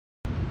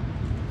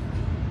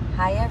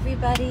Hi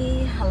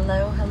everybody,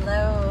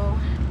 hello.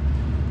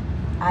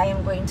 I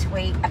am going to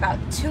wait about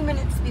 2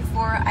 minutes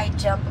before I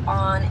jump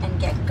on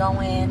and get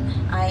going.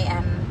 I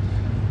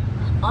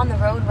am on the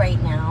road right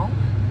now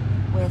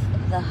with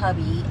the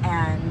hubby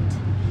and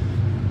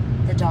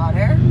the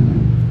daughter,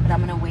 but I'm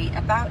gonna wait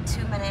about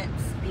 2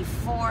 minutes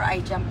before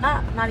I jump,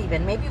 not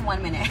even, maybe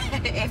 1 minute.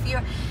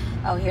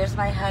 Oh, here's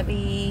my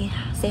hubby,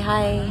 say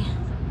hi.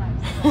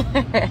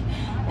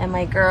 And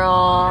my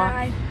girl,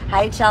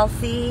 hi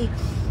Chelsea.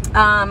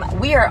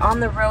 We are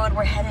on the road.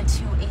 We're headed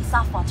to a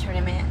softball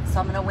tournament, so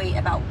I'm gonna wait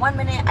about 1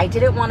 minute. I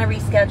didn't want to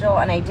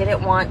reschedule and I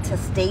didn't want to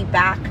stay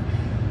back,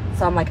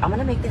 so I'm like, I'm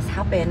gonna make this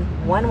happen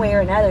one way or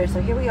another.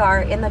 So here we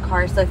are in the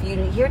car. So if you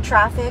hear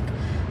traffic,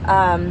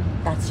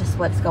 that's just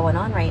what's going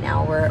on right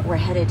now. We're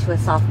headed to a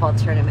softball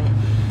tournament.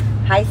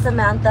 Hi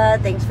Samantha,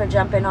 thanks for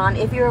jumping on.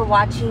 If you're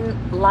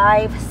watching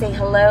live, say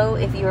hello.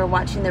 If you are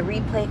watching the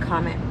replay,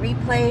 comment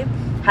replay.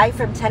 Hi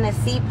from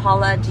Tennessee,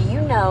 Paula. Do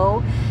you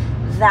know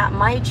that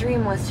my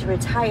dream was to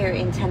retire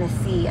in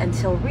Tennessee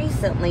until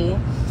recently,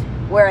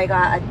 where I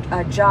got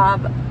a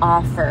job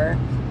offer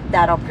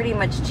that'll pretty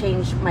much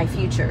change my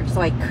future, so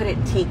I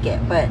couldn't take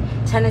it. But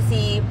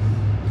Tennessee,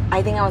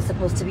 I think I was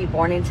supposed to be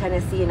born in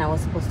Tennessee and I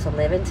was supposed to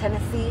live in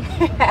Tennessee.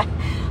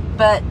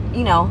 But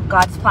you know,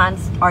 God's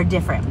plans are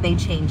different. They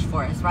change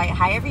for us, right?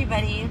 Hi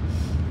everybody.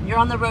 You're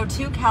on the road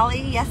too,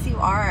 Kelly? Yes you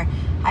are.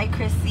 Hi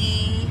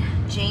Chrissy,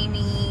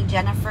 Jamie,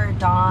 Jennifer,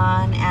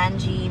 Dawn,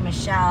 Angie,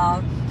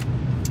 Michelle.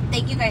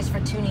 Thank you guys for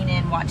tuning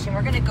in, watching.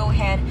 We're gonna go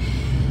ahead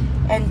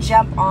and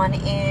jump on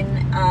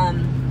in.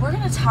 We're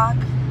gonna talk.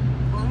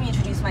 Let me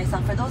introduce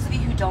myself. For those of you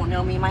who don't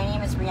know me, my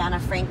name is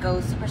Brianna Franco,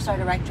 Superstar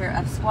Director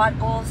of Squad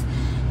Goals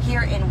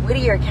here in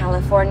Whittier,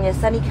 California,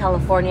 sunny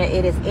California.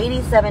 It is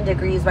 87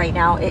 degrees right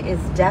now. It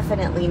is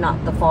definitely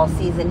not the fall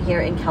season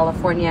here in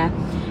California.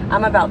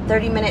 I'm about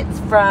 30 minutes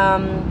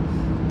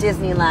from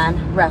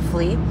Disneyland,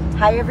 roughly.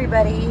 Hi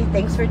everybody,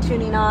 thanks for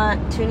tuning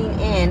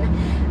in.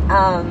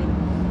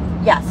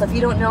 Yeah, so if you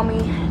don't know me,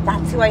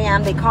 that's who I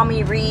am. They call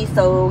me Ree,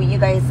 so you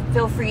guys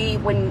feel free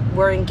when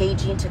we're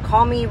engaging to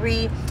call me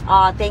Ree.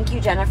 Thank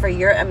you, Jennifer.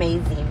 You're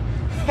amazing.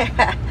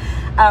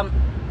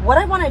 What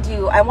I want to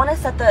do, I want to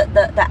set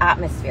the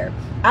atmosphere.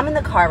 I'm in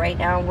the car right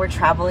now. We're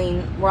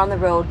traveling. We're on the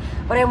road.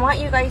 But I want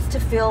you guys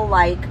to feel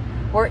like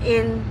we're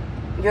in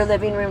your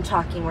living room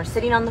talking. We're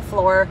sitting on the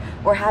floor.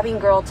 We're having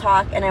girl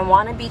talk. And I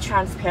want to be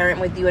transparent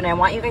with you. And I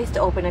want you guys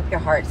to open up your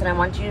hearts. And I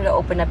want you to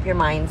open up your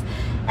minds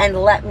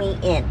and let me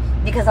in.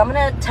 Because I'm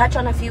going to touch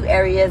on a few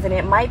areas. And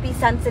it might be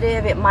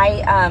sensitive. It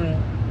might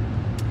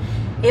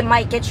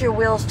get your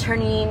wheels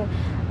turning.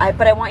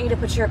 But I want you to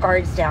put your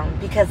guards down,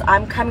 because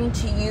I'm coming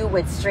to you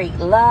with straight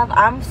love.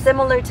 I'm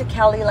similar to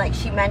Kelly, like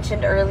she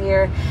mentioned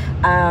earlier.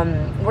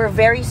 We're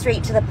very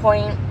straight to the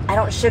point. I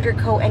don't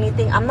sugarcoat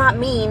anything. I'm not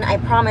mean. I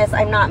promise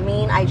I'm not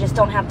mean. I just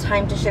don't have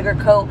time to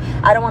sugarcoat.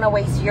 I don't want to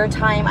waste your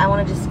time. I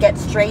want to just get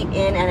straight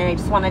in, and I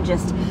just want to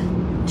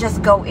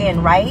just go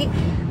in, right?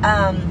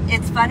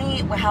 It's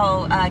funny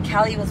how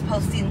Kelly was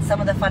posting some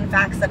of the fun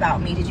facts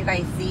about me. Did you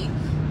guys see?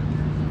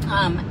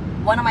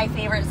 One of my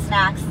favorite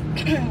snacks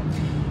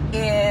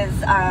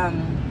is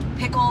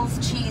pickles,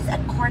 cheese,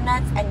 and corn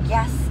nuts. And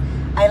yes,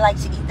 I like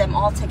to eat them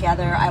all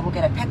together. I will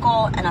get a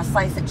pickle and a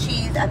slice of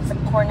cheese and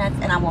some corn nuts,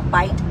 and I will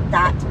bite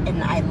that,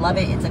 and I love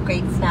it. It's a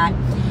great snack.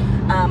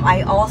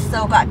 I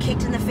also got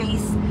kicked in the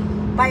face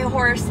by a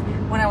horse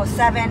when I was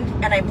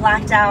 7, and I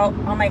blacked out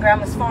on my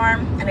grandma's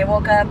farm, and I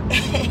woke up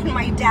in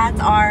my dad's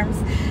arms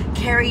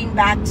carrying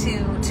back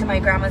to my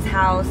grandma's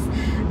house.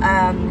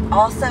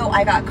 Also,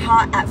 I got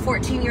caught at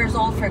 14 years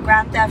old for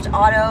Grand Theft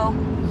Auto.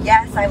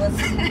 Yes, I was.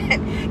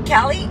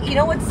 Callie, you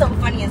know what's so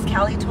funny is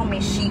Callie told me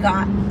she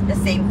got the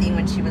same thing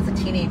when she was a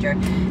teenager.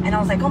 And I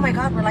was like, oh my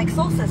God, we're like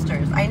soul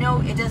sisters. I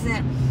know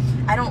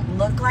I don't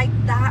look like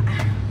that.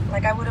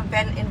 Like I would have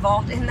been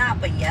involved in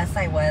that, but yes,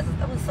 I was.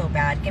 That was so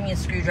bad. Give me a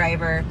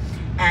screwdriver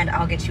and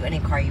I'll get you any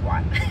car you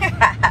want.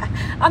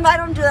 I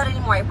don't do that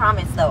anymore, I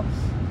promise though.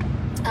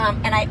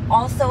 And I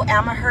also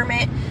am a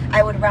hermit.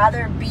 I would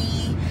rather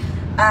be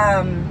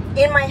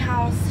in my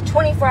house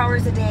 24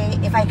 hours a day.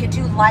 If I could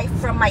do life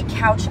from my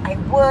couch, I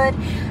would.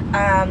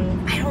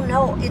 I don't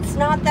know. It's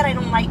not that I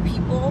don't like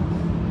people.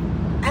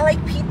 I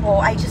like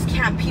people. I just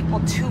can't people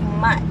too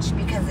much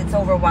because it's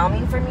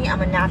overwhelming for me.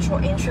 I'm a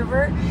natural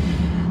introvert.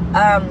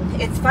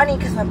 It's funny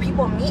because when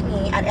people meet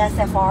me at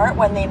SFR,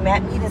 when they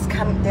met me this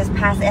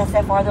past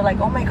SFR, they're like,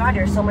 oh my God,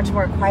 you're so much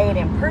more quiet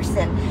in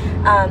person.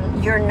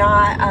 You're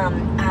not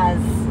as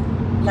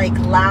like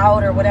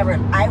loud or whatever.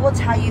 I will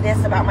tell you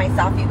this about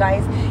myself, you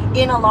guys.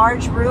 In a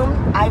large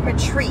room, I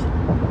retreat.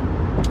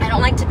 I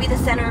don't like to be the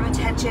center of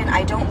attention.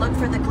 I don't look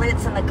for the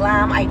glitz and the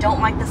glam. I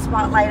don't like the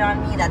spotlight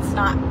on me. That's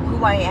not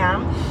who I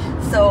am.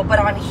 So, but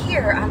on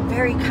here, I'm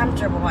very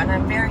comfortable, and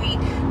I'm very,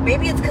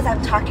 maybe it's because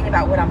I'm talking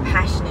about what I'm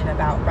passionate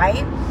about,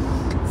 right?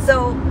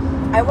 So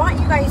I want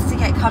you guys to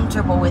get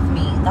comfortable with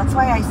me. That's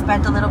why I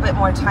spent a little bit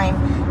more time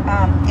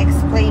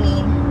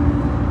explaining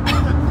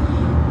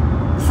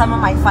some of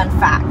my fun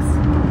facts.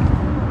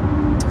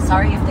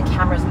 Sorry if the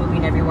camera's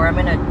moving everywhere. I'm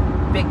in a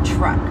big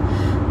truck.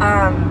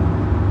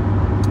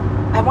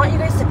 I want you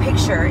guys to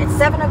picture, it's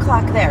 7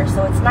 o'clock there,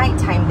 so it's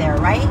nighttime there,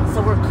 right?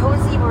 So we're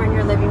cozy, we're in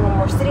your living room,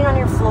 we're sitting on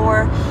your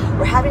floor,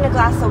 we're having a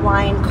glass of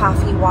wine,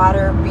 coffee,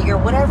 water, beer,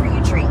 whatever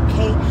you drink,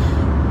 okay?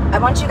 I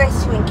want you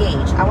guys to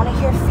engage. I want to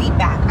hear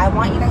feedback. I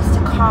want you guys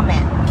to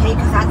comment, okay?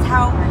 Because that's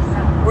how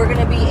we're going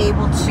to be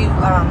able to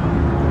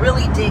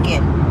really dig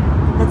in.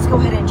 Let's go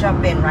ahead and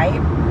jump in, right?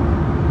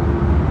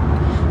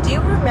 Do you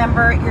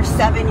remember your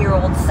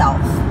 7-year-old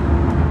self?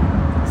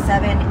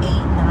 7, 8,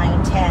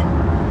 9,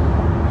 10.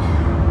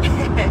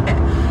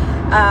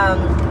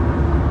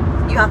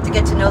 You have to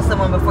get to know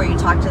someone before you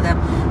talk to them.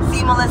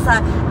 See,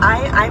 Melissa,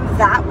 I'm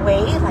that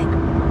way, like,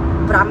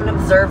 but I'm an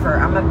observer.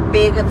 I'm a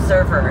big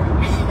observer.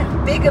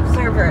 Big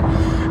observer.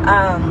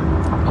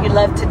 You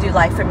love to do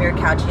life from your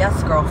couch.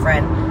 Yes,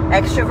 girlfriend.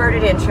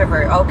 Extroverted,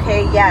 introvert.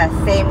 Okay, yes,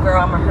 same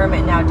girl. I'm a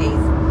hermit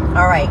nowadays.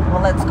 All right,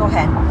 well, let's go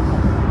ahead.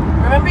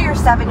 Remember your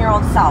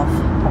 7-year-old self,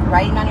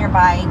 riding on your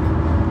bike,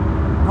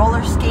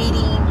 roller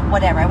skating,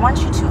 whatever. I want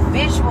you to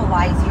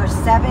visualize your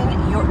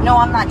no,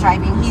 I'm not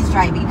driving. He's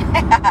driving.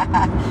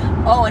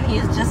 Oh, and he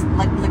is just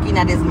like looking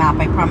at his map.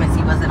 I promise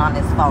he wasn't on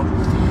his phone.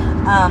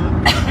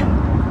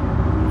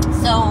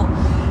 So,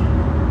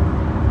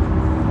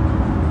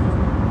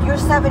 your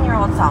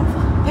 7-year-old self.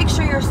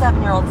 Picture your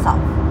 7-year-old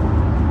self.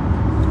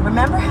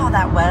 Remember how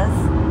that was?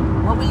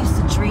 What we used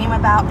to dream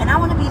about? And I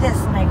want to be this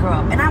when I grow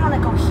up. And I want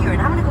to go here.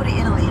 And I'm going to go to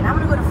Italy. And I'm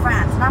going to go to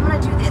France. And I'm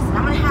going to do this. And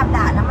I'm going to have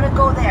that. And I'm going to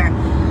go there.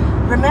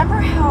 Remember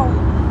how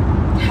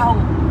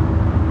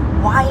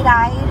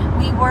wide-eyed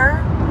we were?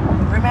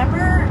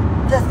 Remember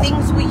the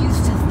things we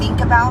used to think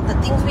about? The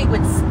things we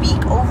would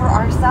speak over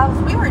ourselves?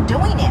 We were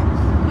doing it.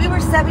 We were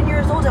 7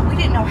 years old and we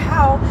didn't know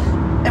how.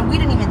 And we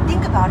didn't even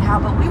think about how,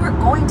 but we were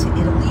going to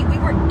Italy. We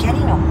were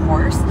getting a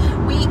horse.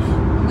 We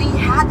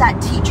had that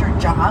teacher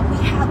job. We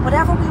had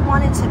whatever we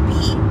wanted to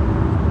be.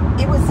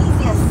 It was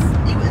easy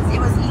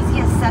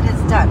as said as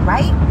done,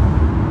 right?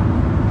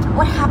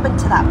 What happened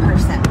to that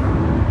person?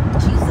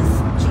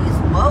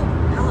 Jeez, whoa,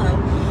 hello.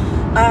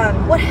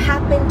 What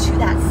happened to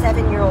that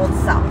 7-year-old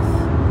self?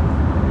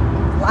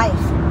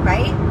 Life,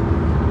 right?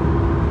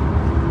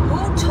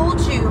 Who told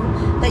you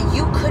that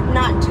you could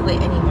not do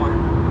it anymore?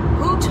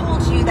 Who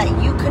told you that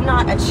you could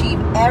not achieve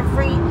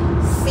every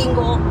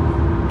single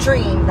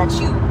dream that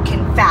you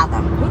can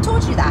fathom? Who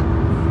told you that?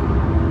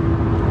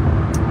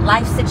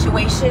 Life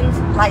situations,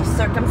 life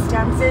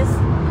circumstances,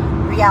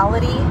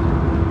 reality,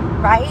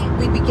 right?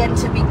 We begin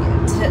to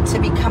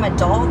become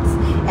adults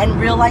and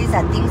realize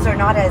that things are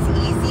not as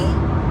easy.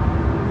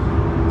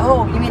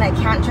 Oh, you mean I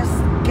can't just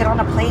get on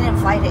a plane and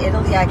fly to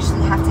Italy? I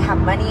actually have to have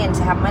money, and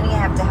to have money I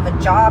have to have a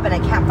job, and I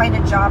can't find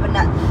a job and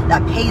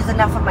that pays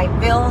enough of my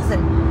bills,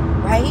 and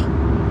right?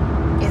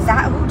 Is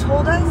that who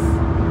told us?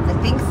 I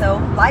think so.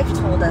 Life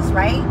told us,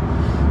 right?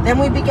 Then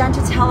we began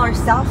to tell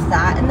ourselves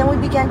that, and then we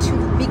began to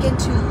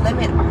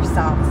limit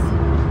ourselves.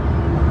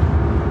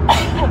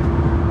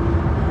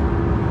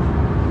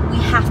 We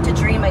have to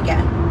dream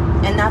again.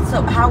 And that's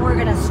how we're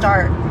going to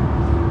start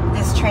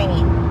this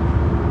training.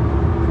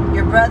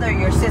 Your brother,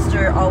 your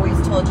sister always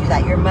told you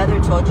that. Your mother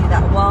told you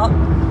that. Well,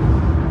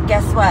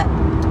 guess what?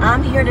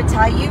 I'm here to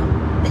tell you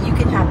that you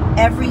can have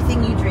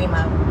everything you dream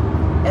of,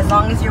 as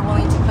long as you're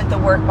willing to put the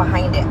work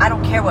behind it. I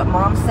don't care what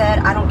mom said.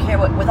 I don't care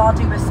what, with all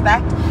due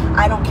respect,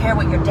 I don't care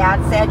what your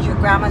dad said, your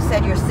grandma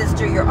said, your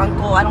sister, your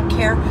uncle. I don't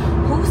care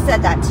who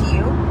said that to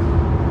you.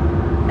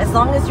 As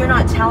long as you're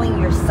not telling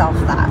yourself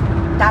that.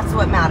 That's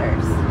what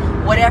matters.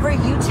 Whatever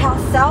you tell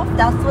self,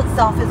 that's what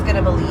self is going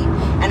to believe.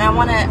 And I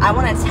want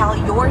to tell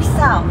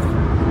yourself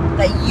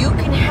that you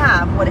can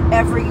have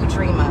whatever you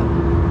dream of.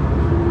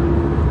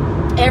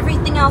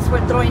 Everything else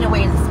we're throwing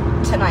away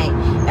tonight.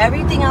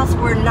 Everything else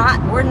we're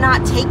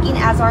not taking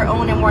as our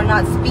own, and we're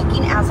not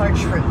speaking as our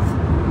truth.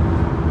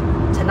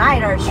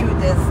 Tonight our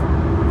truth is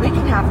we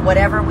can have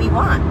whatever we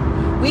want.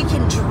 We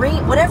can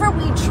dream. Whatever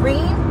we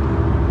dream,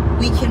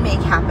 we can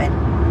make happen.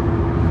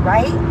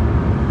 Right?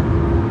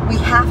 We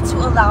have to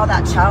allow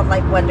that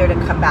childlike wonder to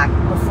come back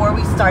before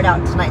we start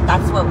out tonight.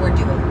 That's what we're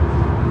doing.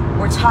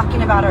 We're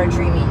talking about our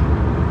dreaming.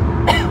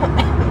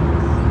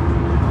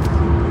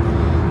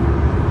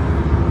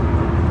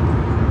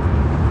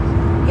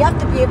 You have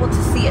to be able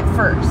to see it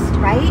first,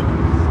 right?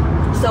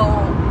 So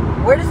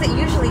where does it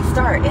usually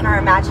start? In our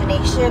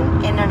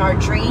imagination and in our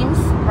dreams,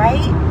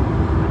 right?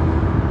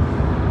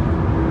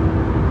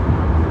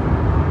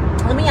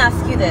 Let me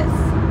ask you this.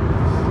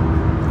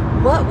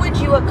 What would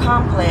you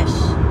accomplish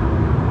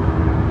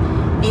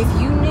if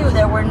you knew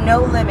there were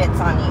no limits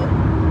on you?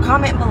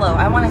 Comment below.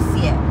 I want to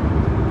see it.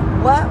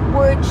 What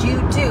would you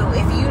do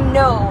if you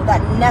know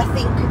that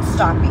nothing could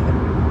stop you?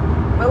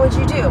 What would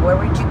you do? Where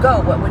would you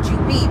go? What would you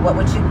be? What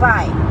would you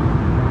buy?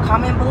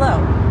 Comment below.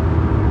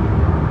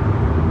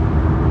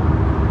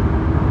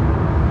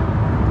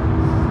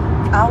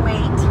 I'll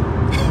wait.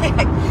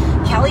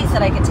 Kelly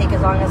said I could take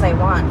as long as I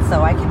want,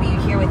 so I could be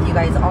here with you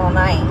guys all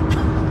night.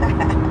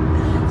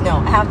 No,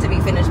 I have to be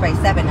finished by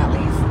 7 at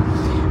least.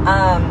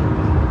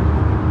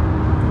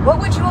 What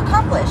would you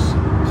accomplish?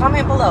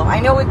 Comment below. I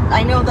know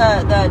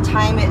the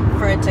time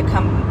for it to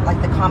come,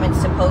 like the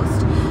comments to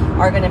post,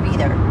 are going to be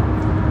there.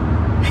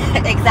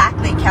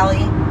 Exactly,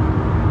 Kelly.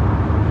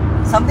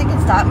 Something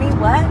can stop me?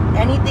 What?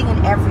 Anything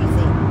and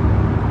everything.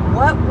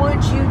 What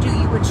would you do?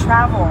 You would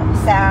travel,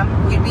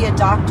 Sam. You'd be a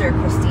doctor,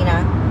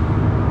 Christina.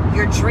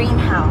 Your dream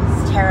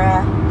house,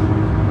 Tara.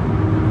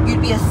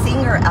 You'd be a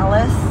singer,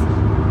 Ellis.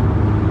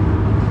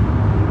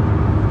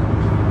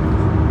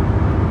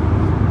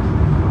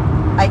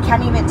 I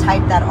can't even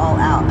type that all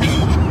out.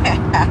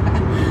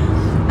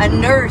 A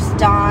nurse,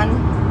 Dawn.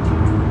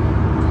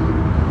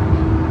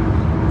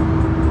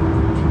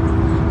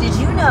 Did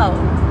you know?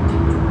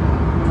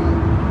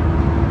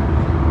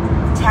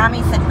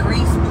 Tammy said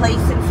Greece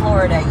place in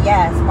Florida.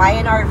 Yes. Buy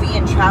an RV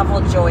and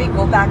travel, Joy.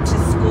 Go back to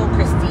school,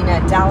 Christina.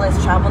 Dallas,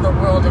 travel the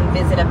world and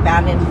visit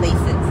abandoned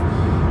places.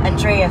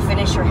 Andrea,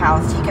 finish your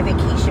house. Take a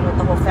vacation with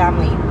the whole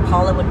family.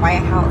 Paula would buy a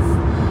house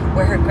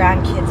where her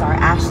grandkids are.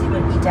 Ashley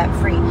would be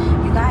debt-free.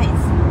 You guys,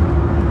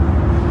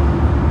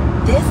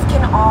 this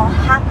can all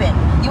happen.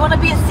 You want to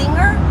be a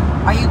singer?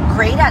 Are you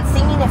great at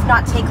singing? If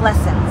not, take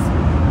lessons.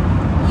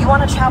 You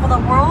want to travel the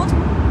world?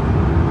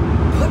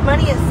 Put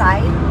money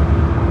aside.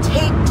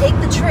 Take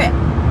the trip.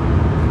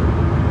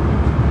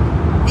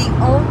 The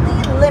only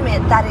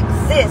limit that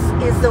exists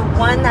is the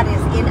one that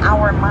is in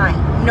our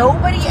mind.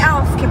 Nobody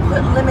else can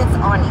put limits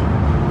on you.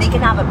 They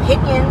can have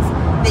opinions,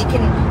 they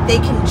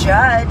can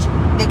judge,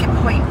 they can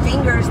point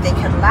fingers, they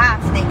can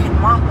laugh, they can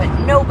mock, but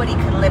nobody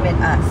can limit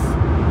us.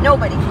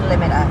 Nobody can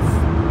limit us.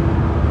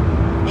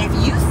 If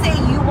you say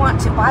you want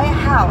to buy a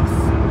house,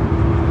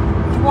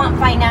 you want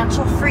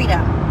financial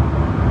freedom,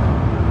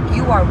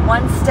 you are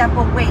one step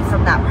away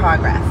from that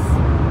progress.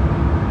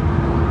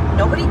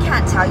 Nobody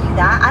can't tell you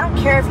that. I don't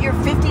care if you're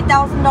 $50,000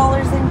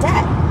 in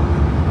debt.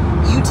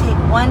 You take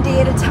one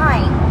day at a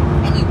time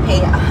and you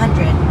pay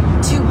 $100,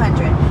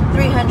 $200,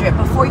 $300.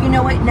 Before you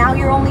know it, now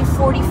you're only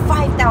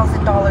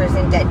 $45,000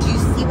 in debt. Do you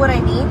see what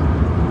I mean?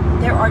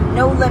 There are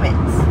no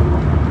limits.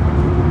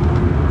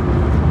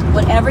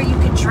 Whatever you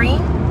could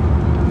dream,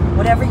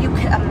 whatever you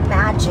could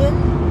imagine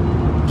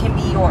can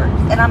be yours.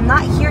 And I'm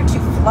not here to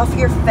fluff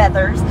your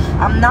feathers.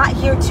 I'm not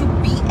here to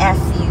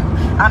BS you.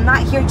 I'm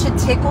not here to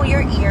tickle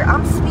your ear.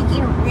 I'm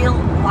speaking real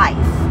life.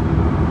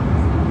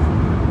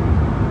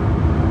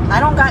 I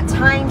don't got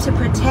time to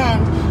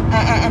pretend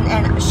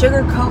and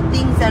sugarcoat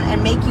things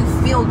and make you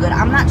feel good.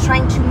 I'm not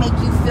trying to make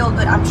you feel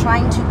good. I'm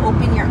trying to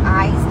open your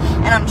eyes,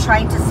 and I'm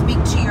trying to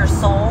speak to your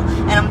soul,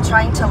 and I'm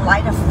trying to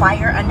light a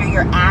fire under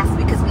your ass,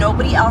 because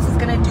nobody else is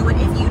going to do it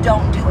if you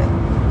don't do it.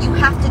 You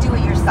have to do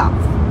it yourself.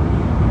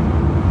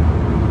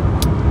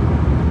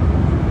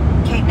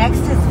 Okay, next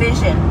is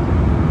vision.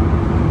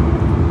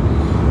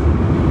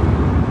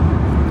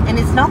 And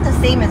it's not the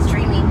same as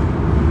dreaming.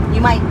 You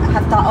might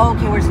have thought, oh,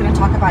 okay, we're just going to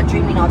talk about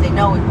dreaming all day.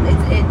 No,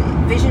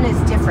 vision is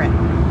different.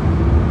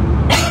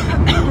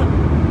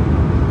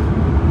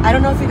 I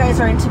don't know if you guys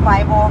are into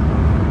Bible,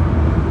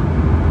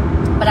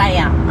 but I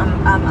am.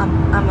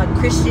 I'm a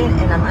Christian,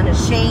 and I'm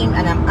unashamed,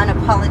 and I'm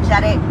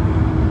unapologetic.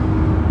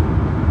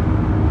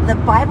 The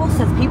Bible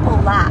says people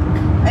lack,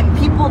 and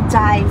people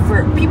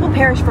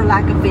perish for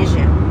lack of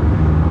vision.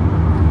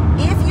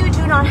 If you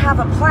do not have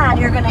a plan,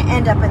 you're going to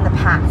end up in the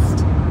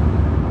past.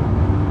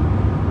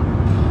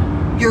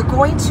 You're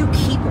going to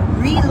keep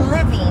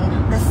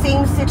reliving the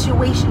same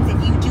situations if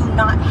you do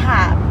not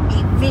have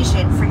a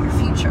vision for your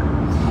future.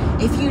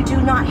 If you do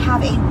not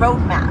have a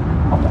roadmap,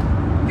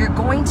 you're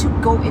going to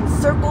go in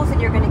circles, and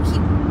you're going to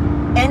keep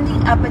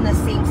ending up in the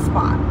same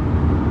spot.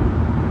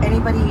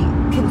 Anybody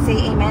can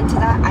say amen to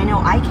that? I know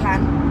I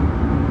can.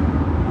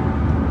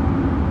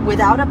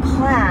 Without a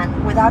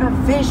plan, without a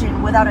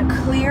vision, without a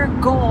clear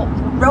goal,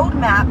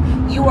 roadmap,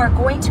 you are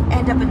going to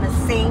end up in the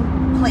same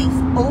place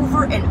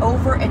over and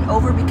over and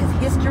over, because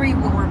history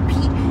will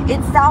repeat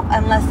itself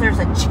unless there's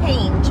a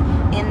change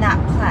in that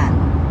plan.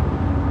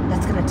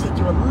 That's going to take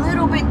you a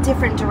little bit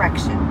different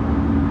direction,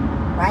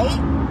 right?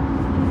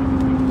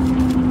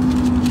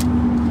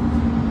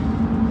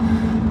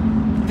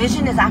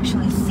 Vision is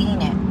actually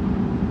seeing it.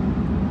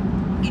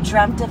 You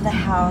dreamt of the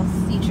house,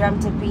 you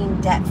dreamt of being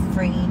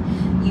debt-free,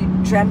 you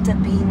dreamt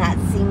of being that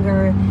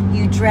singer,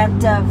 you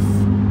dreamt of,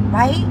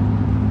 right?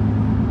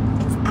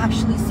 It's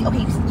actually,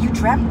 okay, you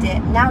dreamt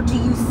it. Now do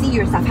you see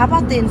yourself? How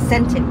about the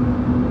incentive?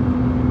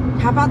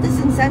 How about this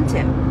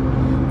incentive?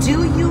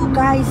 Do you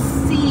guys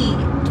see,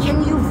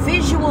 can you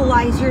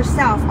visualize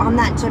yourself on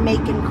that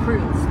Jamaican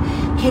cruise?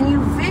 Can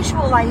you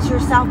visualize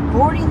yourself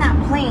boarding that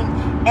plane,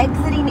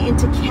 exiting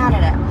into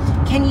Canada?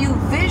 Can you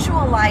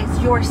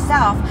visualize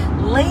yourself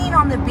laying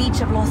on the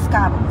beach of Los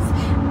Cabos?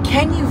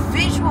 Can you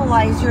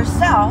visualize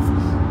yourself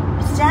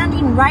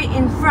standing right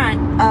in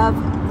front of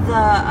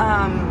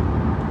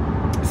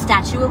the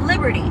Statue of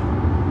Liberty?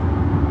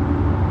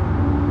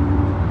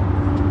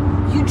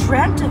 You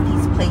dreamt of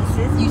these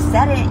places. You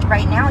said it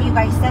right now. You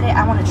guys said it.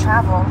 I want to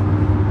travel.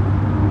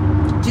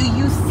 Do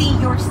you see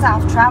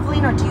yourself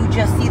traveling, or do you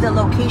just see the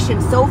location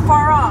so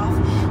far off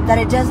that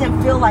it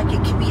doesn't feel like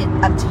it can be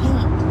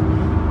obtained?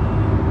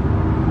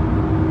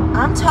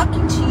 I'm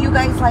talking to you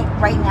guys like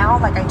right now,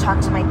 like I talk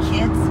to my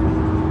kids,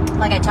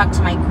 like I talk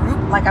to my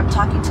group, like I'm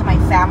talking to my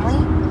family.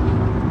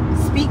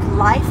 Speak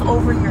life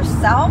over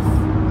yourself.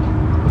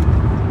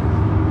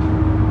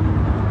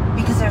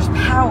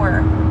 there's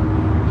power.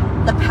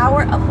 The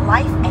power of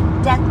life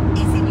and death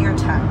is in your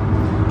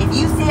tongue. If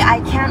you say,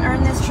 I can't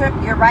earn this trip,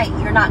 you're right,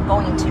 you're not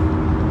going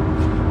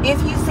to.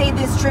 If you say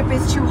this trip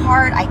is too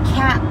hard, I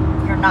can't,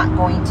 you're not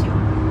going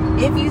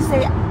to. If you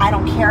say, I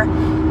don't care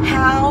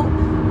how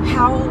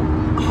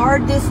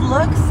hard this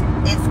looks,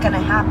 it's going to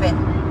happen.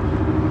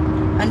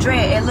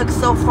 Andrea, it looks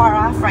so far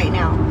off right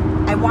now.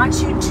 I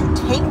want you to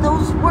take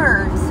those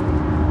words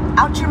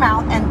out your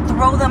mouth and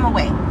throw them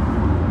away.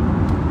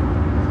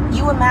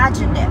 You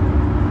imagined it.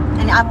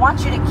 And I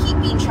want you to keep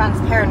being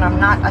transparent. I'm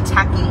not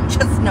attacking you.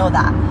 Just know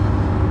that.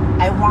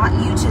 I want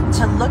you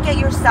to look at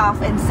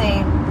yourself and say,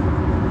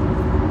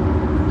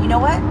 you know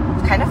what?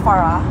 It's kind of far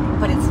off,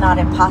 but it's not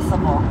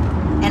impossible.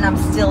 And I'm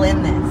still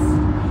in this.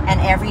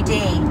 And every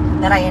day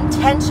that I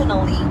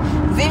intentionally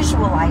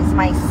visualize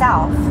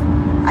myself,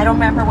 I don't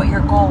remember what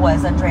your goal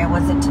was, Andrea.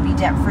 Was it to be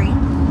debt-free?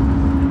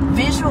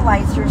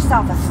 Visualize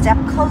yourself a step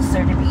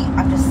closer to be,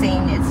 I'm just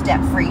saying it's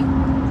debt-free.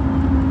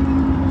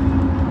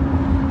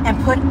 And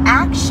put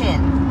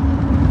action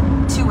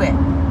to it.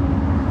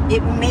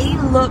 It may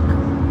look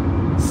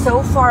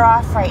so far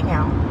off right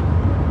now,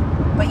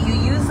 but you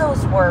use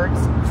those words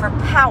for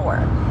power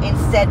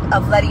instead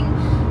of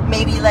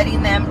maybe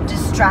letting them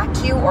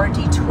distract you or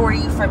detour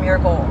you from your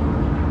goal.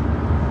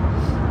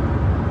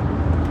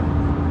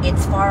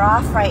 It's far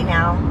off right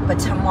now, but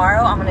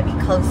tomorrow I'm going to be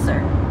closer.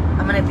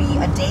 I'm going to be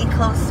a day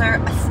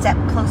closer, a step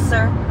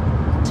closer.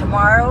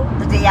 Tomorrow,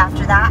 the day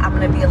after that, I'm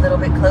going to be a little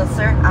bit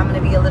closer. I'm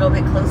going to be a little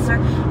bit closer.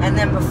 And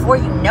then before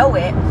you know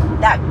it,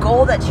 that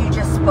goal that you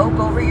just spoke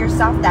over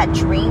yourself, that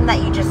dream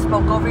that you just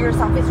spoke over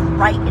yourself is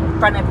right in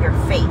front of your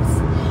face.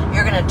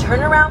 You're going to turn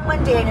around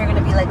one day and you're going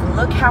to be like,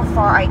 look how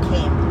far I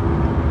came.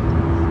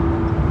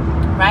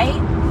 Right?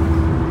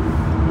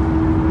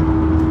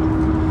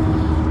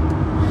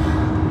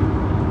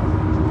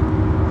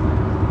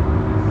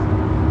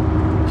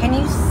 Can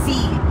you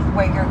see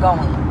where you're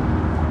going?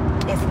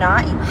 If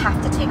not, you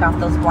have to take off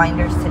those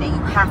blinders today.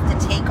 You have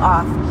to take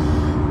off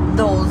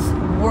those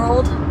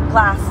world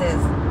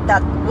glasses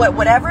that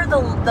whatever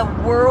the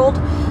world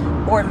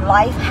or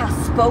life has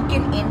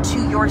spoken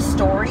into your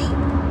story,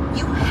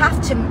 you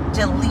have to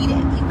delete it.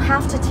 You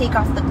have to take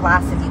off the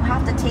glasses. You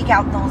have to take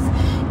out those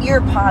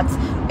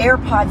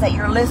AirPods that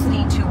you're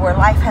listening to where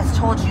life has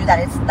told you that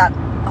it's that,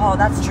 oh,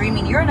 that's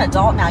dreaming. You're an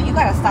adult now. You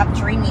got to stop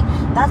dreaming.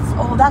 That's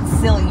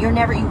silly. You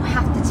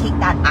have to take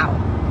that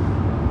out.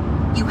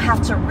 You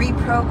have to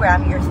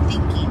reprogram your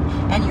thinking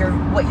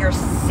and what you're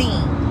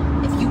seeing.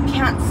 If you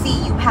can't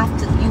see, you have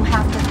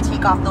to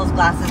take off those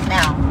glasses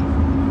now.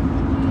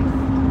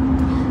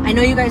 I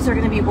know you guys are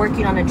going to be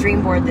working on a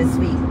dream board this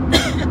week.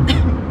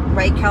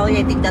 Right, Kelly?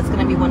 I think that's going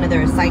to be one of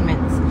their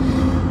assignments.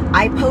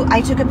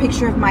 I took a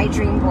picture of my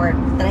dream board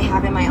that I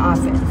have in my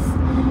office.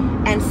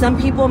 And some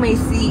people may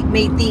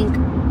think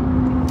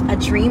a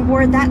dream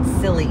board, that's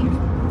silly.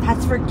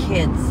 That's for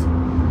kids.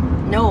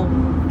 No,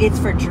 it's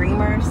for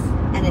dreamers.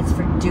 And it's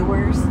for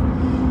doers,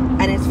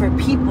 and it's for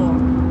people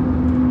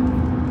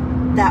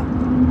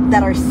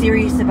that are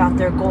serious about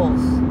their goals.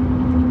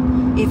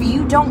 If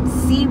you don't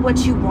see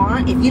what you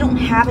want, if you don't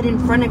have it in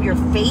front of your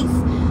face,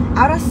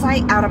 out of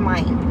sight, out of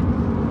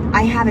mind.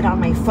 I have it on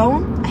my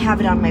phone, I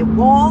have it on my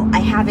wall, I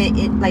have it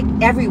like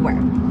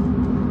everywhere.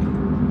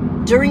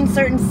 During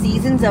certain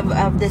seasons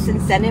of this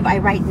incentive, I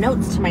write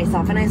notes to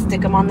myself and I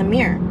stick them on the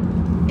mirror,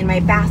 in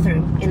my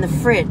bathroom, in the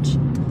fridge.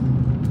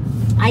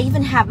 I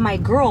even have my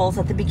girls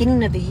at the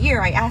beginning of the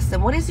year, I ask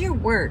them, what is your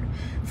word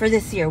for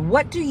this year?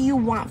 What do you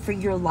want for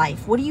your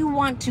life? What do you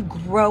want to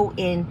grow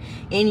in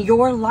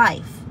your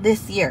life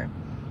this year?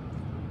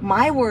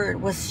 My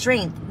word was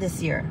strength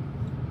this year.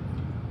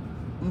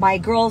 My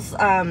girls,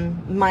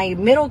 my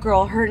middle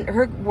girl,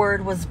 her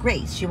word was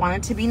grace. She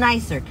wanted to be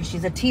nicer because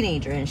she's a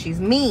teenager and she's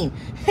mean.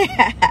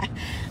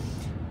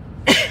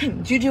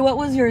 Juju, what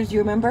was yours? Do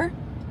you remember?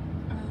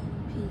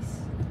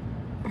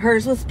 Peace.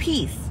 Hers was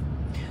peace.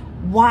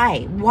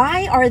 Why?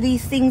 Why are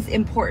these things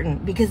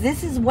important? Because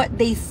this is what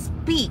they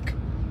speak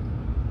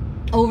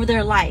over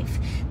their life.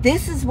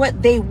 This is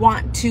what they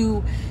want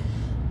to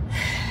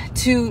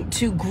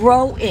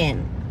grow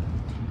in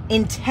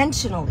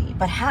intentionally.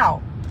 But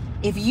how?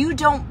 If you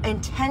don't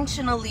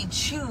intentionally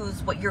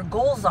choose what your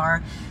goals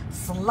are,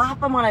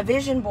 slap them on a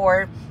vision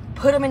board,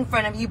 put them in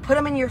front of you, put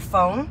them in your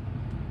phone.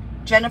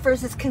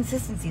 Jennifer's is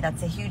consistency.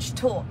 That's a huge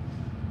tool.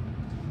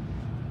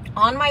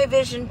 On my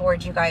vision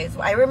board, you guys,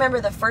 I remember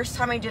the first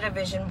time I did a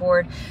vision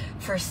board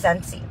for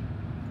Sensi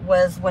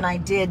was when I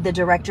did the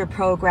director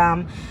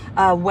program.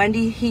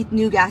 Wendy Heath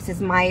Newgas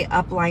is my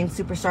upline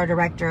superstar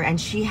director,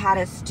 and she had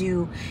us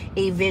do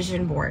a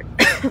vision board.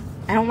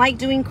 I don't like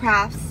doing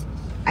crafts.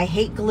 I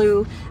hate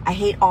glue. I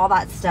hate all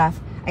that stuff.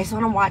 I just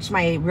want to watch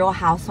my Real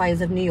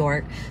Housewives of New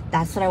York.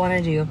 That's what I want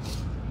to do.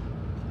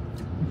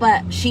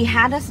 But she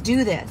had us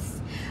do this.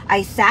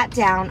 I sat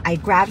down, I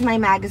grabbed my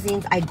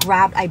magazines, I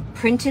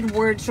printed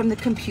words from the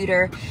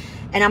computer,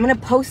 and I'm going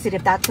to post it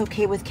if that's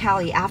okay with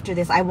Callie after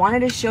this. I wanted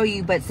to show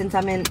you, but since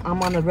I'm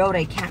on the road,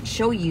 I can't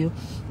show you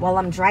while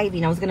I'm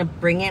driving. I was going to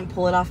bring it and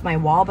pull it off my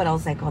wall, but I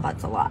was like, oh,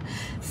 that's a lot.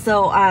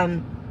 So,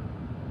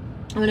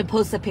 I'm going to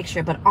post a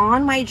picture, but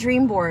on my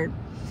dream board,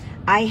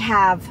 I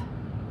have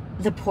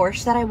the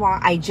Porsche that I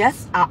want. I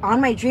just,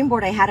 on my dream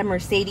board, I had a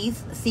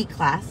Mercedes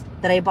C-Class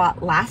that I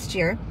bought last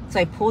year. So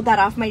I pulled that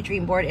off my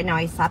dream board, and now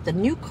I slapped a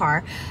new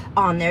car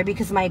on there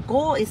because my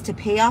goal is to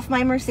pay off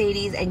my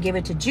Mercedes and give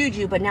it to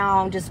Juju. But now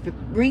I'm just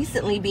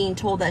recently being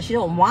told that she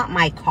don't want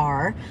my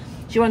car.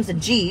 She wants a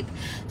Jeep.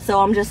 So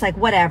I'm just like,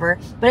 whatever.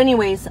 But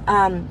anyways,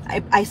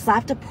 I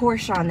slapped a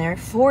Porsche on there,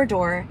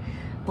 4-door,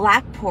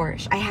 black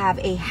Porsche. I have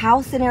a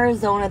house in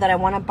Arizona that I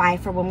want to buy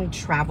for when we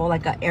travel,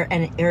 like an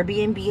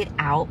Airbnb it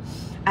out.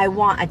 I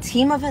want a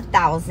team of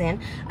 1,000.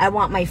 I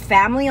want my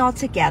family all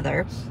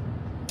together.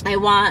 I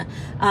want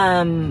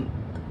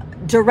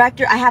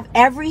director. I have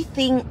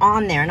everything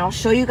on there, and I'll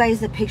show you guys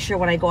the picture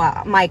when I go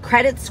out. My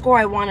credit score,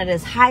 I want it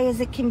as high as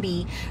it can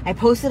be. I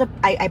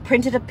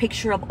printed a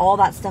picture of all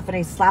that stuff, and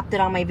I slapped it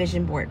on my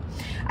vision board.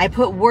 I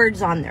put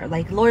words on there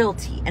like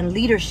loyalty and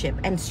leadership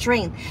and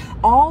strength,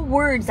 all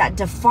words that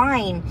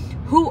define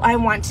who I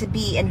want to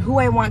be and who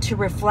I want to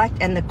reflect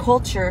and the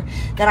culture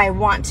that I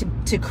want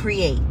to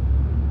create.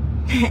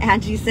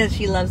 Angie says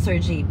she loves her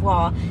Jeep.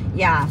 Well,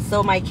 yeah,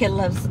 so my kid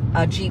loves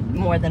a Jeep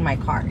more than my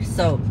car.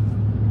 So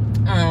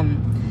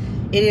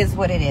it is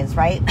what it is,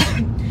 right?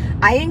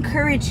 I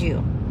encourage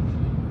you,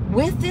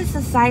 with this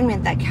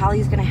assignment that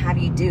Callie's going to have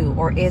you do,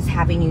 or is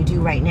having you do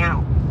right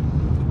now,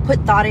 put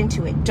thought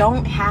into it.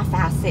 Don't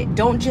half-ass it.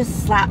 Don't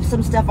just slap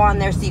some stuff on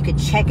there so you could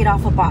check it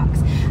off a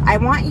box. I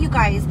want you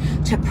guys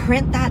to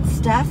print that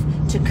stuff,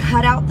 to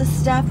cut out the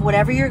stuff,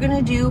 whatever you're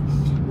going to do,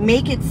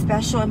 make it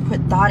special and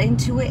put thought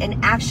into it,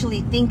 and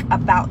actually think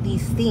about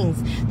these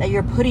things that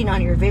you're putting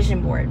on your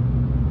vision board.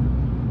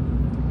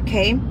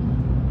 Okay?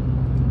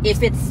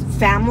 If it's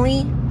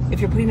family, if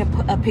you're putting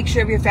a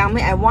picture of your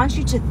family, I want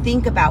you to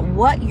think about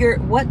what your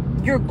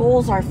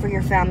goals are for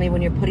your family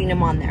when you're putting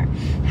them on there.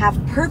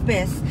 Have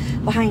purpose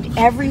behind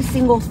every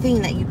single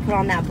thing that you put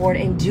on that board,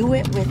 and do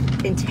it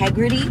with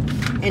integrity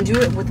and do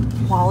it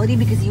with quality,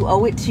 because you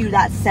owe it to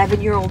that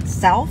 7-year-old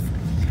self.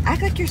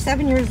 Act like you're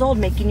 7 years old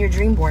making your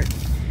dream board.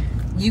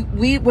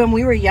 When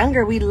we were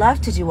younger, we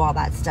loved to do all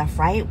that stuff,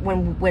 right?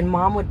 When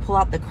mom would pull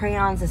out the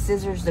crayons, the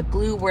scissors, the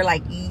glue, we're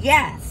like,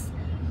 yes.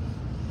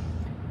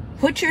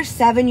 Put your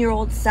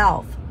 7-year-old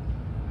self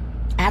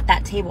at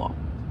that table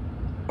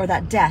or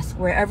that desk,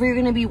 wherever you're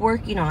going to be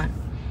working on,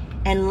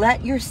 and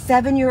let your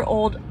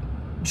 7-year-old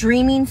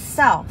dreaming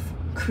self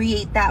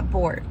create that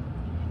board.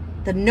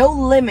 The no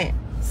limit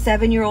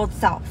 7-year-old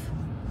self.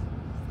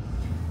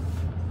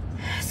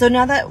 So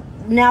now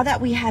that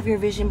we have your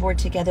vision board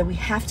together, we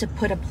have to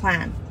put a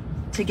plan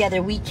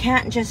together. We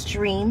can't just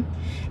dream,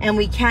 and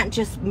we can't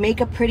just make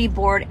a pretty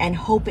board and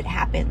hope it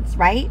happens,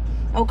 right?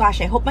 Oh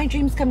gosh, I hope my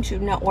dreams come true.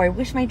 No, or I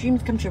wish my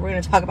dreams come true. We're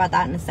going to talk about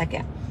that in a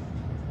second.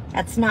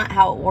 That's not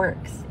how it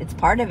works. It's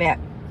part of it.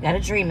 You got to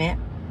dream it.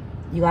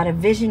 You got to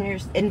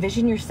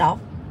envision yourself.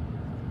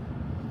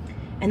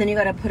 And then you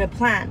got to put a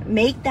plan.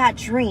 Make that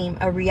dream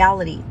a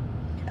reality.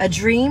 A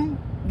dream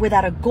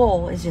without a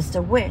goal is just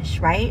a wish,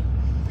 right?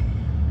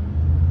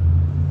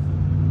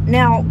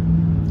 Now,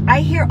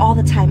 I hear all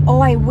the time,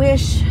 oh, I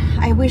wish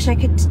I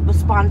could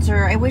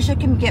sponsor. I wish I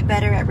can get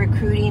better at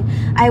recruiting.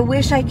 I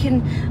wish I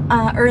can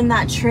earn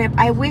that trip.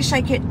 I wish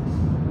I could.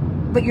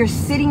 But you're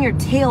sitting your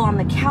tail on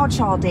the couch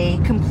all day,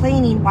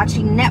 complaining,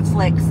 watching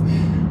Netflix.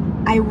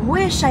 I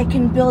wish I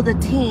can build a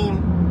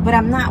team, but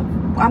I'm not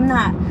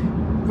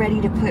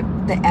ready to put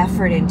the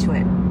effort into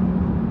it.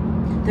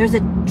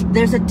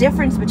 There's a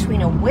difference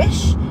between a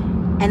wish,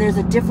 and there's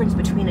a difference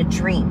between a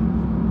dream.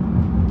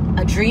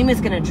 A dream is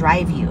going to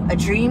drive you. A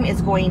dream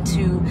is going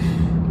to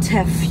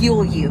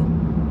fuel you.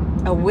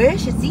 A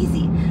wish, it's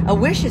easy. A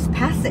wish is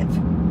passive.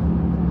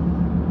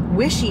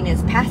 Wishing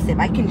is passive.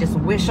 I can just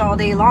wish all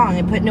day long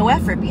and put no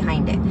effort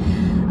behind it.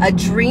 A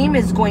dream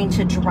is going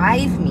to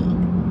drive me.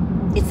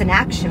 It's an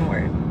action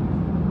word.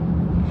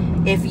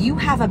 If you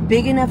have a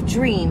big enough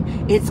dream,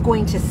 it's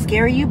going to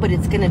scare you, but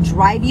it's going to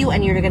drive you,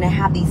 and you're going to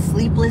have these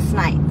sleepless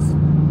nights.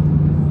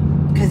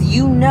 Because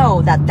you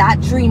know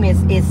that dream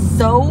is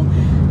so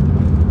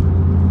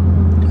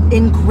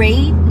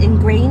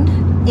ingrained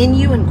in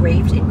you,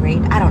 engraved,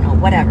 I don't know,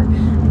 whatever,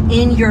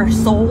 in your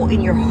soul,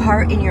 in your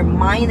heart, in your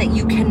mind, that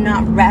you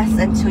cannot rest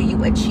until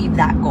you achieve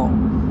that goal.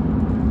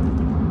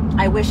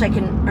 I wish I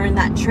can earn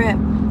that trip,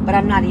 but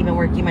I'm not even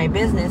working my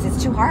business.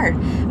 It's too hard.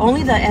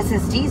 Only the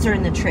SSDs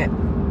earn the trip.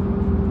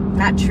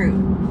 Not true.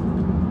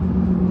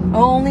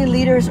 Only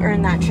leaders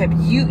earn that trip.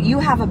 You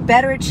have a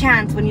better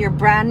chance when you're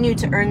brand new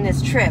to earn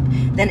this trip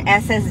than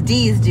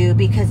SSDs do,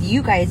 because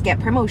you guys get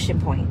promotion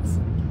points.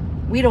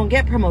 We don't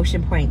get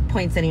promotion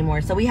points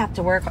anymore, so we have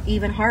to work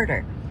even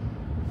harder.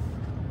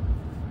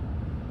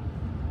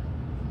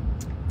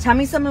 Tell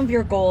me some of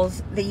your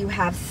goals that you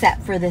have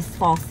set for this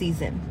fall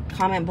season.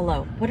 Comment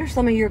below. What are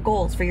some of your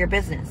goals for your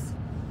business?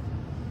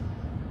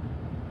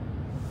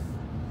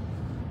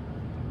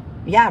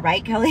 Yeah,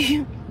 right, Kelly?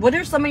 What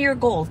are some of your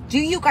goals? Do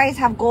you guys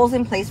have goals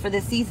in place for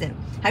this season?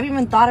 Have you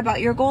even thought about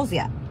your goals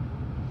yet?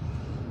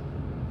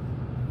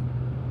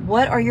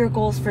 What are your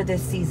goals for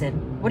this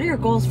season? What are your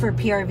goals for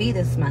PRV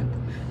this month?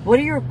 What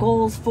are your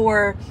goals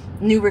for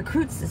new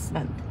recruits this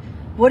month?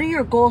 What are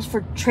your goals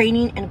for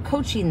training and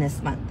coaching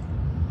this month?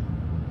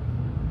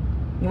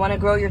 You want to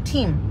grow your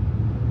team.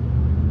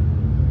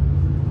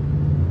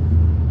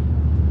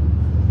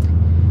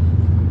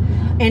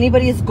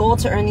 Anybody's goal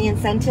to earn the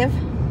incentive?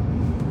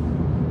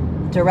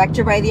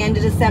 Director by the end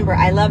of December.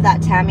 I love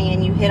that, Tammy,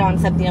 and you hit on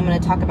something I'm going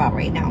to talk about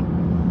right now.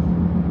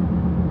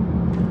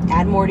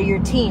 Add more to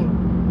your team.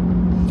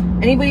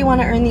 Anybody want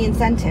to earn the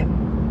incentive?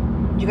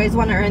 Do you guys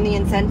want to earn the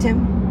incentive?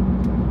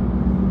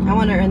 I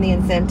want to earn the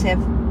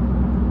incentive.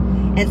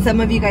 And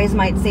some of you guys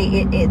might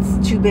say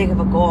it's too big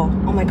of a goal.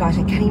 Oh my gosh,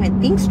 I can't even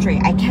think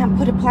straight. I can't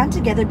put a plan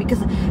together because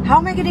how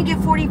am I going to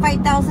get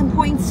 45,000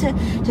 points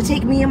to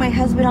take me and my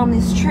husband on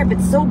this trip?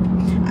 It's so...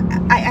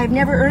 I've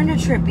never earned a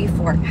trip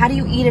before. How do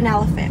you eat an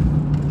elephant?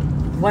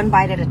 One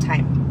bite at a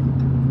time.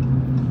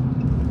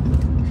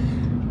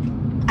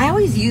 I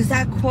always use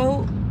that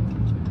quote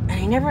and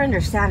I never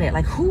understand it.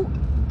 Like, who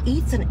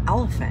eats an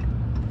elephant?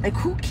 Like,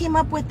 who came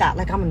up with that?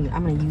 Like, I'm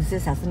gonna use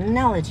this as an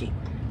analogy.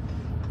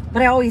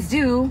 But I always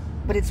do.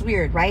 But it's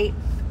weird, right?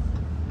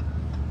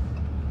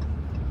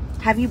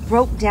 Have you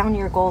broke down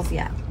your goals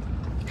yet?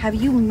 Have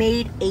you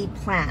made a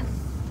plan?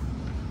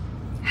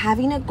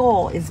 Having a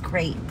goal is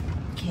great.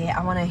 Okay,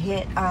 I want to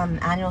hit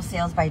annual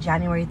sales by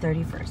January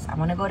 31st. I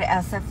want to go to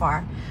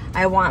SFR.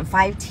 I want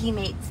 5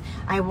 teammates.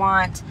 I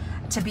want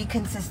to be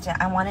consistent.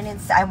 I want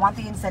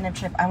the incentive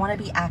trip. I want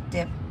to be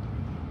active.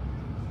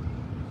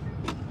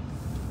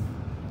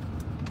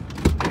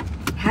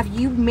 Have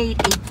you made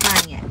a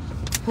plan yet?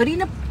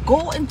 Putting a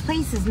goal in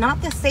place is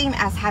not the same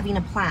as having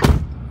a plan.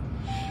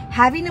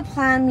 Having a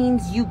plan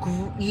means you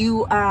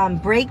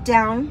break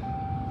down.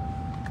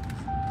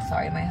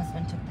 Sorry, my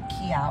husband took the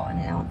key out and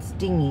now it's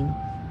dinging.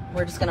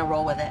 We're just gonna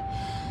roll with it.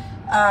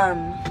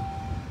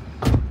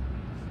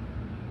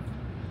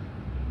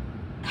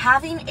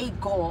 Having a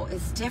goal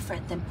is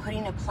different than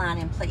putting a plan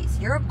in place.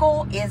 Your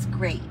goal is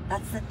great.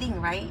 That's the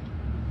thing, right?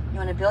 You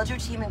want to build your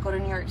team and go to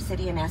New York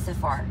City and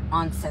SFR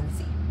on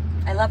Sensi.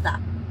 I love that.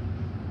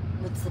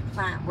 What's the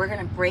plan? We're going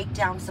to break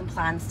down some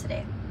plans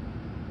today.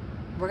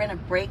 We're going to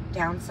break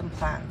down some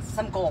plans,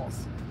 some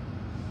goals.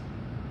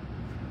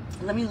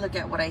 Let me look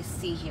at what I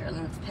see here.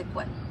 Let's pick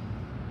one.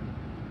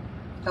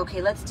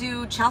 Okay, let's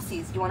do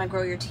Chelsea's. You want to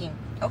grow your team?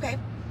 Okay.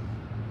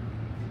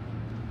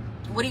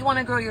 What do you want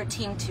to grow your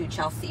team to,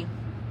 Chelsea?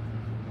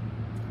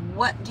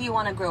 What do you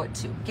want to grow it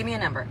to? Give me a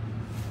number.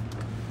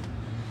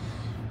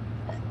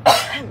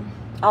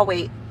 Oh,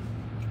 wait.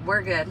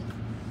 We're good.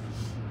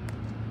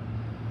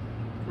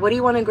 What do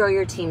you want to grow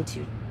your team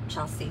to,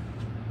 Chelsea?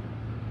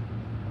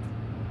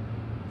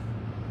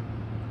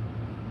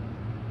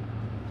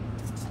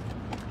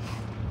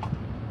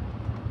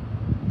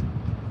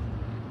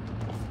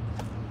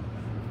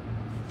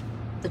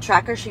 The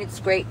tracker sheet's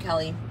great,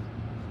 Kelly.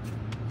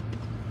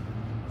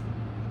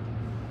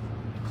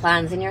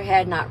 Plans in your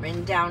head, not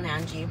written down,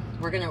 Angie.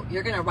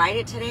 You're gonna write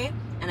it today,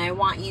 and I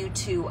want you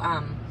to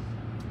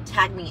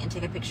tag me and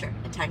take a picture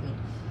and tag me.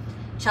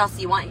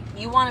 Chelsea, you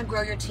want to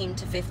grow your team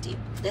to 50.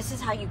 This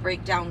is how you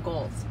break down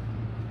goals.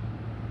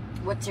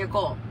 What's your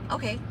goal?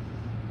 Okay,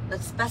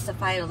 let's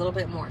specify it a little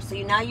bit more. So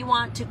now you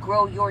want to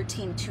grow your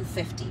team to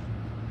 50,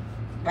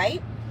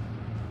 right?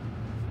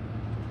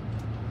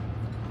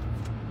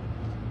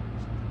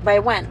 By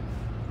when?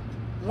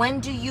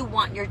 When do you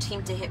want your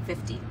team to hit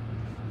 50?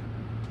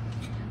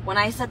 When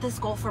I set this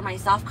goal for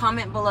myself,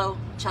 comment below,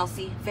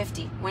 Chelsea,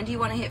 50. When do you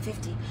want to hit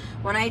 50?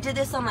 When I did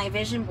this on my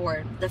vision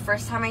board, the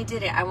first time I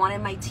did it, I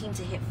wanted my team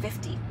to hit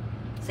 50.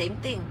 Same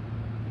thing.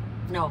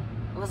 No,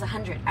 it was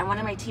 100. I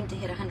wanted my team to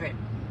hit 100.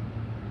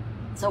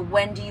 So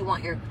when do you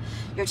want your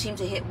team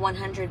to hit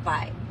 100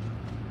 by?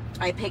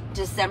 I picked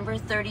December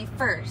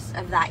 31st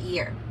of that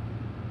year.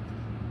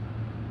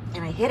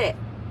 And I hit it.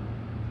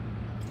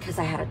 Because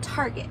I had a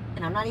target.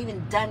 And I'm not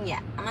even done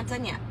yet. I'm not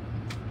done yet.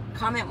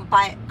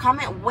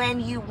 Comment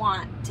when you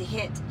want to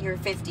hit your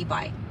 50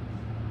 by.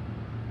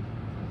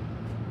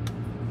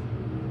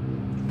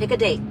 Pick a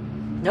date.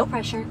 No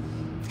pressure.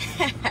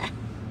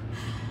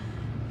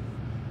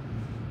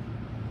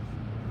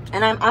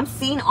 And I'm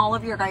seeing all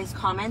of your guys'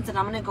 comments, and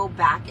I'm gonna go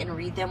back and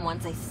read them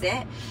once I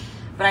sit.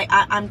 But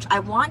I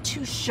want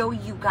to show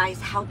you guys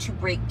how to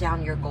break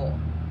down your goal,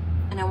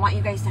 and I want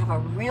you guys to have a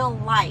real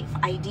life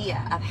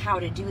idea of how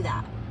to do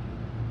that.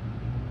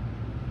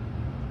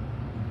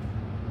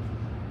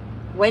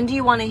 When do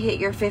you want to hit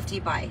your 50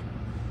 by?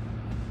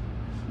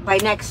 By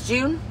next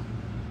June?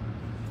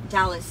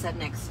 Dallas said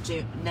next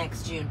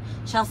June.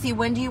 Chelsea,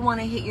 when do you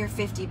want to hit your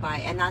 50 by?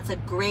 And that's a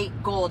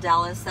great goal,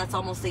 Dallas. That's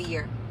almost a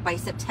year. By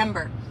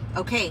September.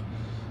 Okay,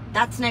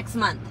 that's next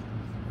month.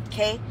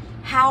 Okay,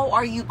 how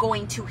are you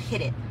going to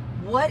hit it?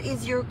 What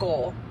is your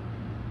goal?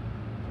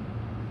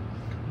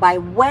 By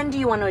when do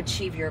you want to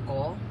achieve your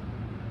goal?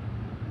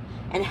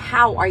 And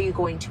how are you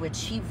going to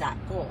achieve that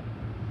goal?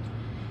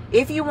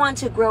 If you want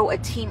to grow a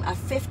team of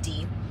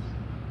 50,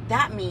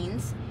 that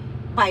means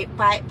by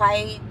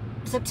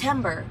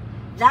September,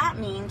 that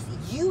means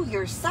you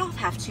yourself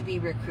have to be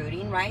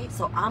recruiting, right?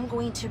 So I'm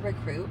going to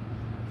recruit.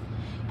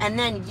 And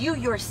then you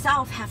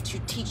yourself have to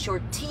teach your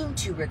team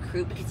to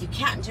recruit, because you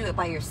can't do it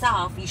by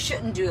yourself. You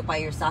shouldn't do it by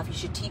yourself. You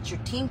should teach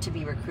your team to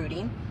be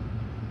recruiting.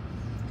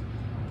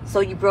 So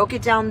you broke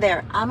it down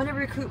there. I'm going to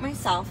recruit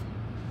myself,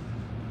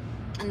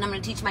 and I'm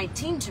going to teach my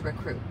team to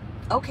recruit.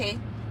 Okay,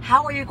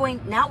 how are you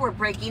going? Now we're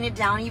breaking it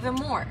down even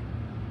more.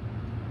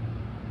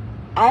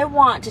 I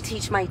want to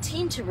teach my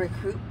team to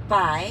recruit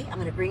by, I'm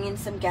going to bring in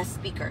some guest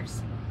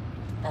speakers.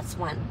 That's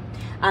one.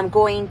 I'm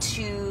going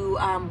to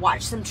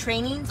watch some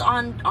trainings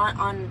on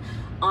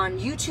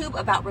YouTube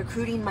about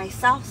recruiting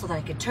myself so that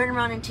I could turn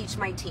around and teach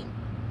my team.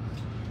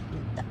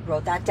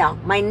 Wrote that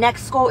down. My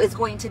next goal is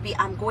going to be,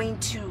 I'm going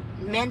to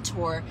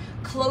mentor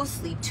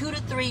closely 2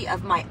 to 3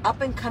 of my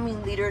up and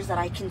coming leaders that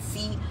I can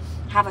see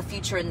have a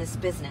future in this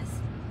business.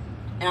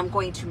 And I'm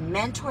going to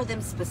mentor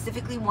them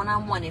specifically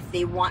one-on-one if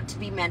they want to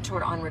be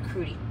mentored on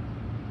recruiting.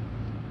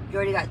 You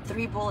already got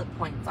 3 bullet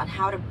points on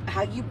how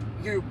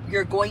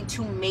you're going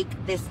to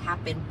make this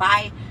happen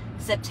by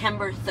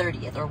September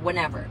 30th or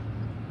whenever.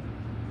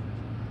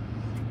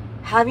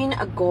 Having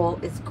a goal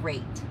is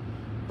great,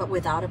 but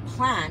without a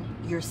plan,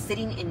 you're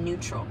sitting in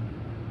neutral,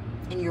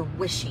 and you're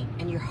wishing,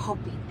 and you're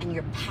hoping, and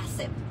you're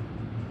passive.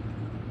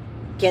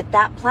 Get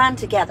that plan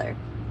together.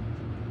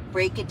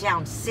 Break it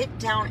down. Sit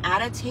down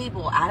at a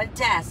table, at a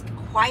desk,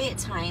 quiet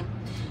time.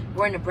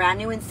 We're in a brand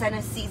new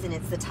incentive season.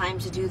 It's the time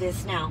to do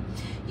this now.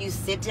 You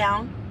sit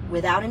down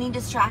without any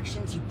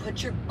distractions. You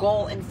put your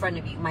goal in front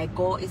of you. My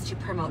goal is to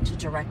promote to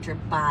director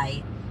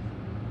by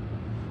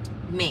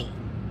May.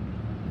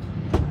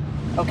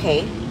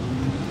 Okay.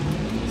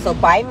 So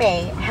by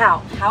May,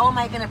 how am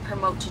I going to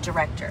promote to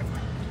director?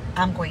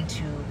 I'm going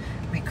to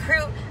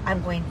recruit.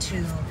 I'm going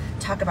to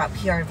talk about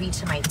PRV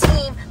to my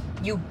team.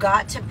 You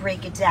got to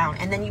break it down,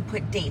 and then you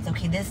put dates.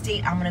 Okay, this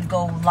date I'm going to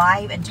go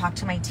live and talk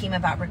to my team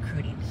about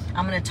recruiting.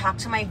 I'm going to talk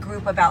to my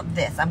group about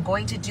this. I'm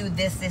going to do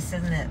this, this,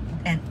 and this.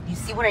 And you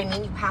see what I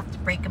mean? You have to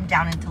break them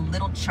down into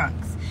little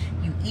chunks.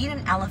 You eat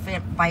an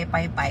elephant bite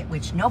by bite,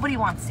 which nobody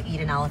wants to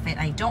eat an elephant.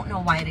 I don't know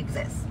why it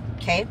exists.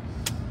 Okay?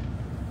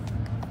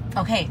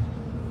 Okay.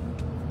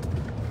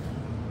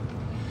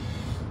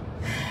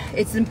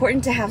 It's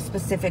important to have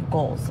specific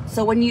goals.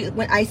 So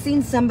when I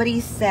seen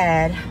somebody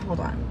said, hold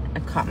on, I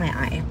caught my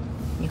eye.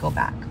 Let me go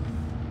back.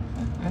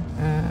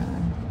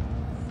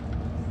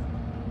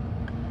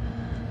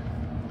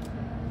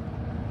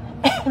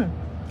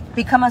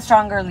 Become a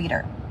stronger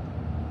leader.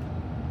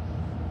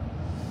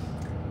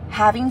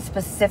 Having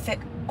specific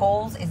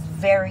goals is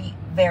very,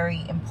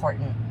 very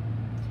important.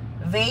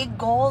 Vague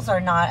goals are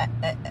not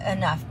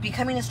enough.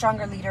 Becoming a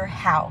stronger leader,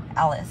 how,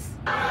 Alice?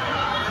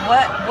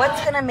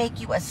 What's going to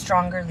make you a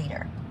stronger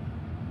leader?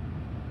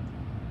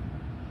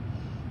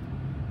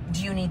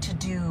 Do you need to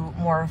do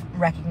more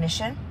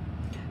recognition?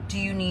 Do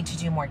you need to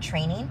do more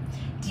training?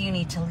 Do you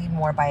need to lead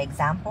more by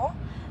example?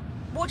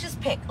 We'll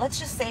just pick. Let's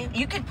just say,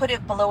 you can put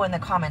it below in the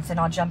comments and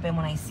I'll jump in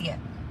when I see it.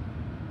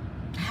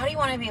 How do you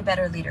want to be a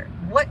better leader?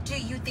 What do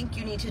you think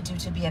you need to do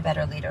to be a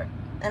better leader?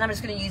 And I'm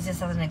just going to use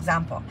this as an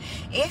example.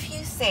 If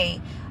you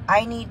say,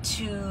 I need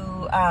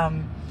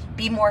to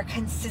be more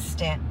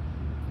consistent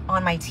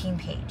on my team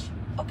page.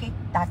 Okay,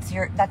 that's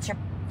your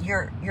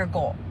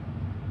goal.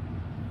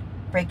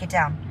 Break it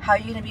down. How are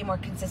you going to be more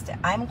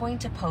consistent? I'm going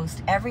to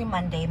post every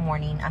Monday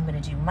morning. I'm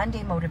going to do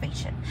Monday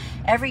motivation.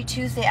 Every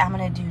Tuesday, I'm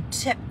going to do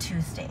Tip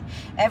Tuesday.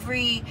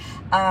 Every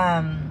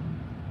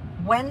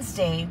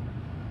Wednesday,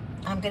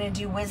 I'm going to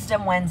do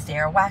Wisdom Wednesday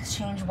or Wax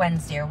Change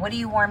Wednesday or What Are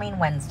You Warming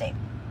Wednesday.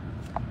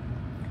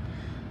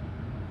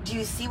 Do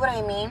you see what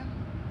I mean?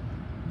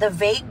 The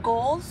vague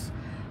goals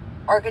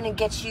are going to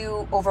get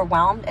you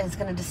overwhelmed, and it's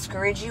going to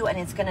discourage you, and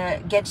it's going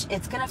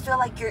to feel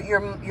like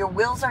your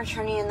wheels are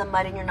turning in the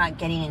mud and you're not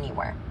getting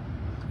anywhere.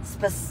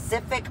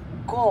 Specific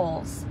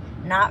goals,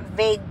 not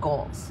vague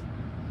goals.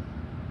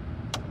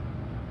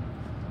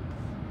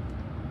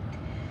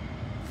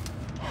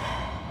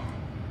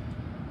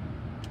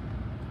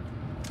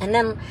 And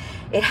then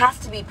it has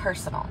to be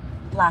personal.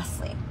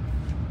 Lastly,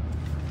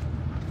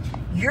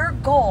 your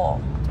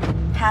goal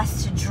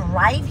has to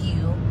drive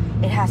you.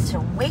 It has to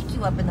wake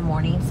you up in the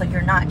morning so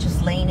you're not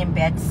just laying in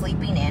bed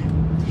sleeping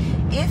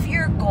in. If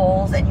your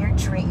goals and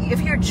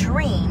if your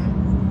dream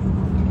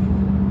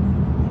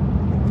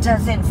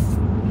doesn't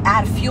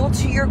add fuel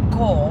to your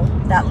goal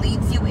that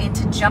leads you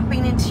into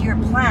jumping into your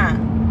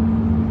plan,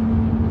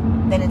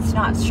 then it's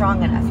not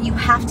strong enough. You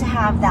have to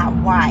have that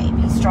why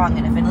be strong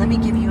enough. And let me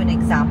give you an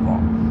example.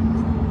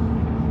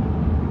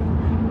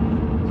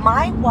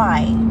 My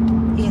why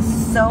is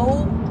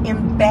so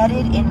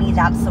embedded in me,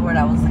 that's the word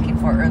I was looking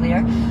for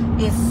earlier,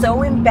 is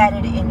so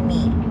embedded in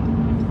me.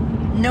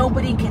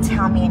 Nobody can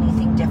tell me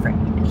anything different.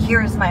 And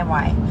here's my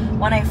why.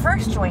 When I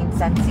first joined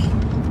Scentsy,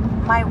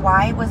 my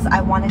why was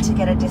I wanted to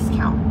get a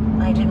discount.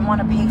 I didn't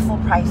want to pay full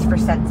price for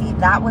Scentsy.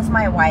 That was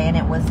my why, and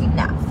it was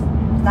enough.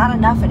 It's not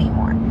enough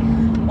anymore.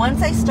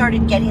 Once I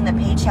started getting the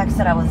paychecks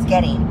that I was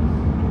getting,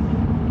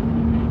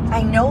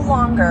 I no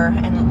longer,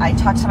 and I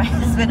talked to my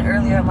husband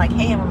earlier, I'm like,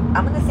 hey, I'm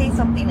going to say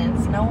something, and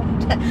it's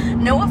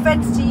no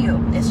offense to you.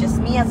 It's just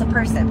me as a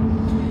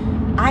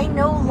person. I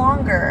no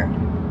longer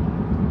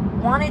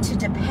wanted to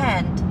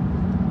depend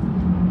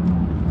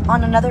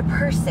on another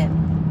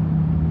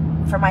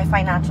person for my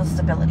financial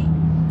stability.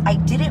 I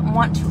didn't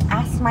want to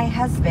ask my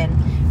husband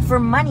for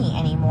money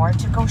anymore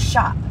to go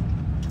shop.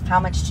 How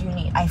much do you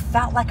need? I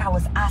felt like I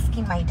was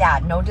asking my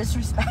dad. No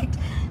disrespect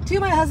to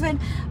my husband,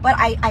 but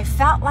I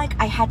felt like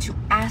I had to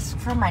ask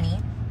for money.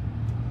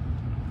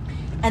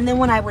 And then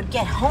when I would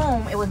get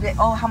home, it would be,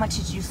 oh, how much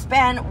did you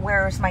spend?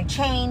 Where's my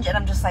change? And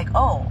I'm just like,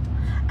 oh,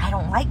 I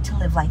don't like to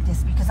live like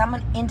this because I'm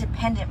an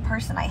independent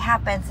person. I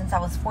have been since I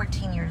was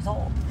 14 years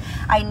old.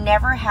 I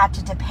never had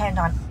to depend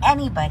on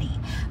anybody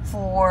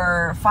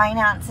for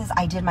finances.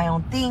 I did my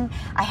own thing.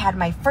 I had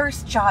my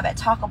first job at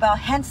Taco Bell,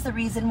 hence the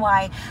reason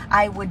why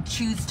I would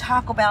choose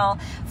Taco Bell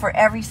for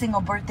every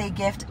single birthday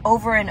gift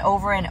over and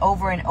over and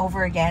over and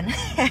over again.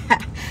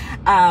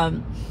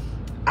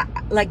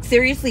 Like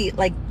seriously,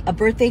 like a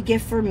birthday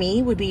gift for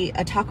me would be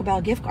a Taco Bell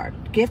gift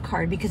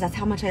card because that's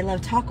how much I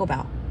love Taco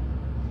Bell.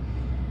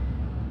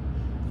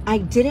 I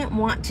didn't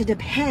want to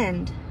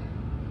depend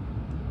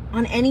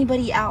on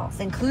anybody else,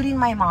 including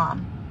my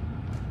mom,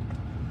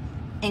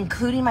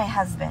 including my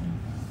husband.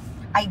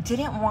 I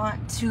didn't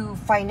want to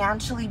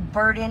financially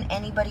burden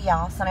anybody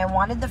else, and I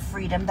wanted the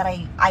freedom that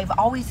I've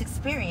always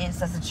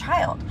experienced as a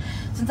child.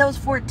 Since I was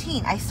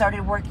 14, I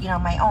started working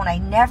on my own. I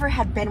never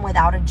had been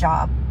without a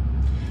job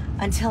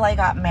until I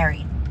got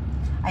married.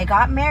 I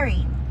got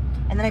married,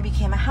 and then I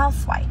became a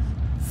housewife.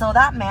 So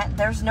that meant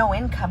there's no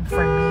income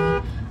for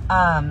me.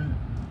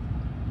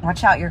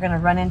 Watch out, you're going to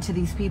run into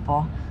these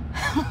people.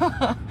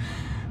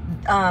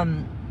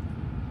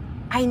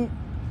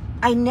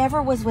 I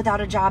never was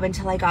without a job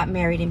until I got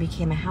married and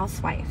became a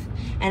housewife.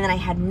 And then I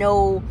had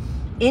no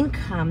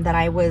income that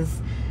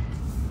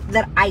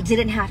I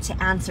didn't have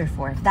to answer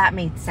for, if that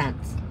made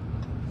sense.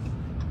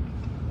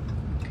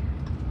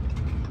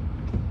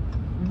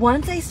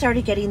 Once I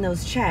started getting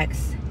those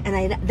checks,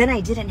 and then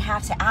I didn't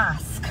have to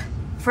ask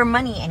for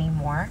money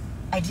anymore.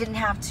 I didn't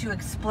have to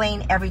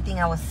explain everything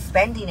I was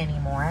spending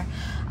anymore.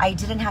 I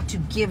didn't have to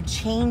give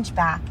change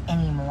back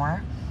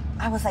anymore.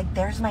 I was like,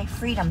 there's my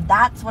freedom.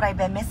 That's what I've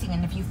been missing.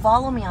 And if you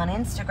follow me on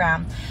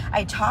Instagram,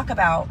 I talk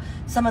about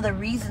some of the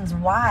reasons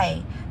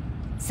why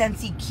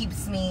Scentsy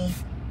keeps me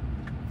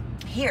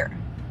here.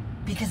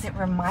 Because it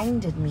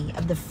reminded me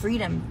of the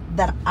freedom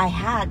that I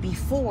had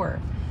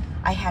before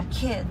I had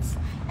kids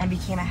and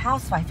became a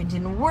housewife and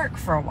didn't work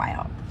for a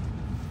while.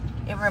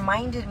 It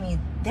reminded me,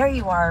 there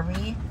you are,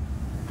 Ree.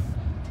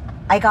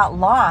 I got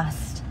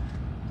lost.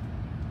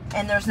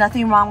 And there's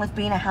nothing wrong with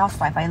being a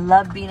housewife. I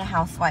love being a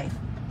housewife.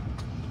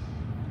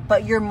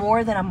 But you're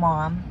more than a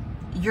mom.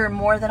 You're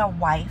more than a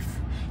wife.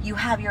 You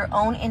have your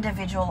own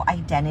individual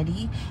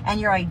identity, and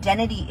your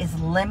identity is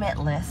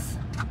limitless.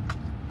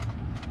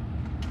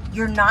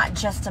 You're not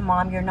just a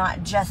mom. You're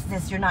not just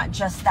this. You're not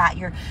just that.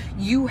 Your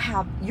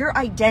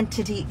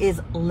identity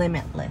is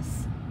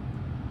limitless.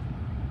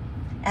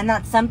 And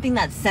that's something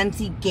that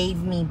Scentsy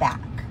gave me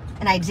back.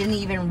 And I didn't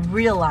even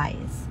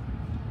realize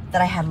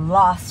that I had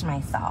lost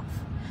myself.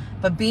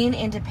 But being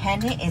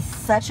independent is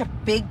such a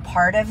big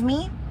part of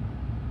me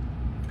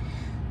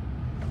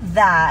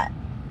that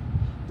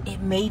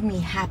it made me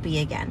happy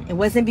again. It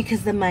wasn't because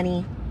of the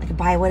money. I could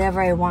buy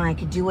whatever I want. I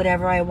could do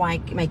whatever I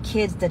want. My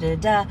kids,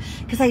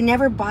 because I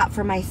never bought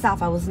for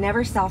myself. I was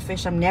never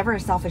selfish. I'm never a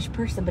selfish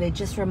person, but it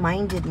just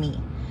reminded me,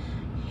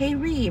 hey,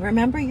 Ree,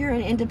 remember you're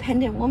an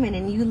independent woman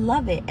and you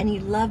love it. And you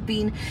love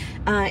being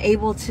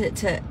able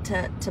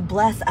to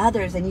bless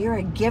others, and you're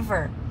a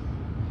giver.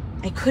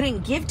 I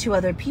couldn't give to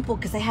other people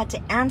because I had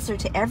to answer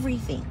to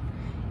everything.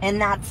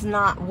 And that's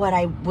not what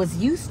I was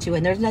used to.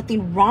 And there's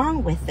nothing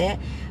wrong with it.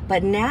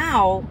 But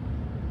now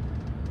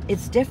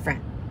it's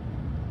different.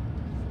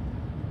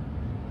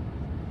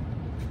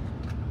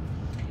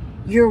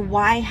 Your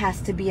why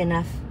has to be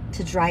enough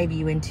to drive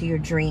you into your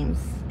dreams,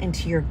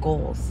 into your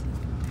goals.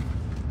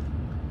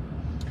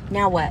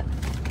 Now what?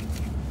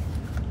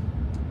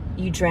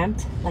 You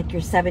dreamt like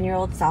your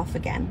 7-year-old self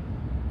again.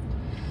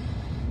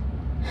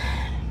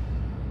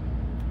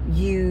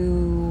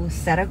 You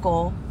set a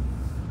goal.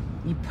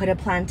 You put a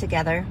plan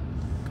together.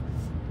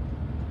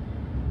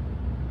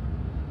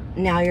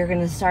 Now you're going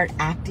to start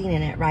acting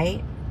in it,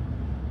 right?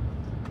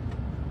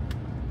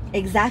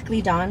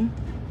 Exactly, Dawn.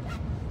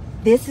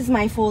 This is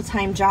my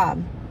full-time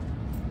job.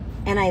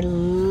 And I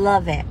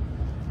love it.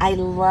 I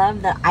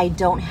love that I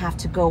don't have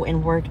to go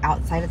and work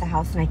outside of the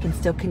house, and I can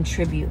still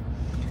contribute.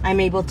 I'm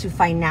able to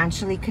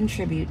financially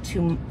contribute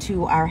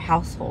to our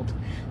household.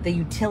 The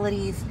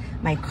utilities,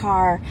 my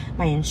car,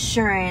 my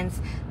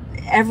insurance,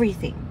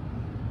 everything.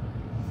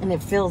 And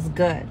it feels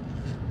good.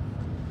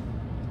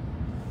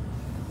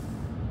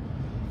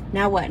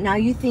 Now what? Now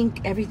you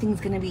think everything's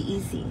going to be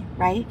easy,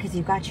 right? Because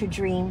you got your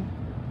dream.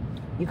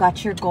 You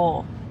got your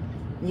goal.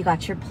 You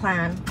got your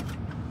plan.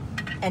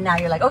 And now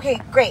you're like, okay,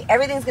 great.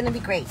 Everything's going to be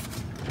great.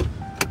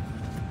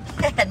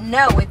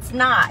 No, it's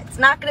not. It's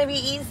not going to be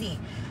easy.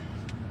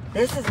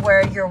 This is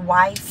where your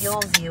why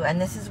fuels you,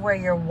 and this is where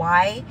your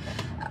why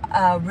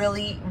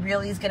really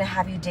is going to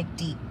have you dig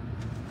deep.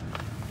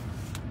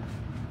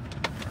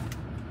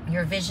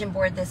 Your vision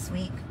board this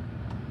week,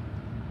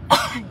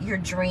 your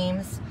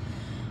dreams,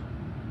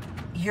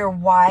 your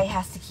why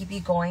has to keep you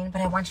going,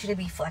 but I want you to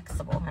be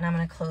flexible, and I'm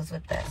going to close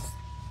with this.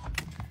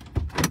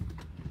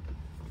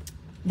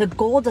 The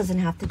goal doesn't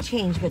have to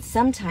change, but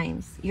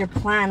sometimes your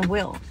plan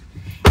will,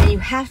 and you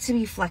have to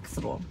be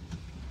flexible.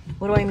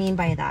 What do I mean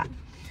by that?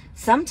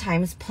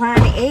 Sometimes plan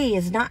A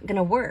is not going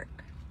to work.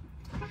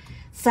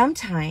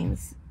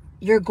 Sometimes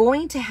you're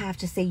going to have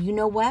to say, you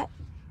know what?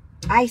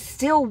 I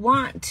still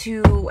want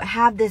to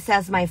have this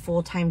as my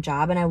full-time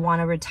job, and I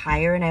want to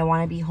retire, and I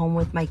want to be home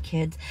with my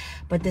kids.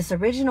 But this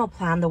original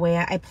plan, the way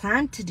I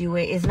planned to do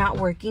it, is not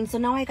working. So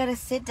now I got to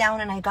sit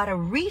down and I got to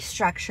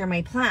restructure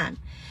my plan.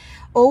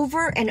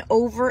 Over and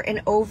over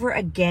and over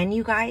again,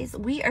 you guys,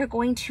 we are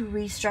going to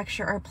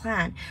restructure our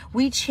plan.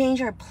 We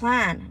change our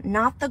plan,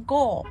 not the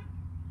goal.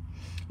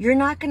 You're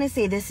not going to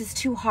say, this is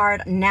too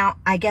hard. Now,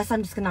 I guess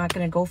I'm just not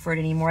going to go for it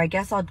anymore. I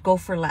guess I'll go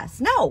for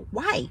less. No,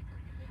 why?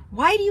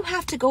 Why do you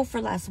have to go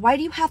for less? Why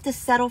do you have to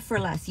settle for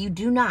less? You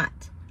do not.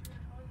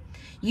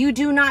 You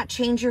do not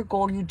change your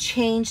goal. You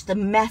change the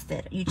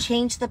method. You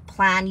change the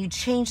plan. You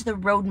change the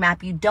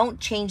roadmap. You don't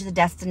change the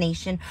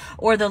destination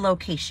or the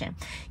location.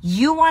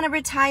 You want to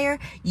retire.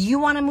 You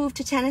want to move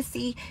to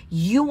Tennessee.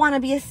 You want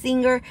to be a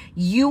singer.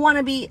 You want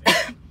to be...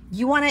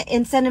 You want an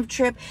incentive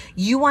trip.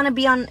 You want to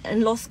be in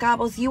Los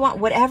Cabos. You want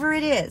whatever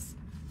it is.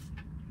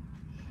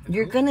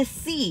 You're going to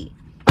see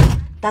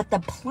that the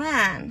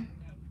plan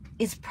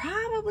is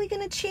probably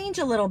going to change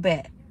a little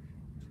bit.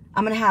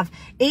 I'm going to have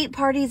 8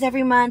 parties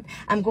every month.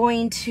 I'm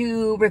going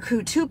to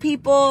recruit 2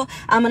 people.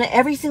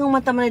 Every single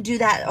month, I'm going to do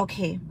that.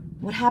 Okay.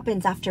 What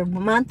happens after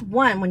month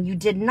 1 when you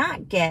did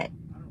not get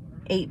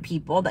 8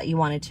 people that you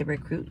wanted to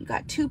recruit? You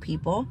got 2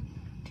 people.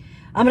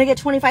 I'm going to get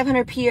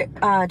 2,500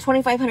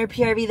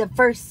 PRV the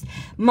first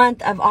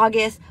month of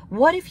August.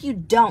 What if you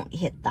don't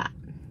hit that?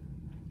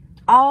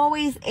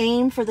 Always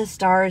aim for the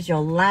stars.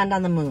 You'll land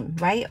on the moon,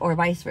 right? Or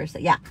vice versa.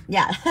 Yeah.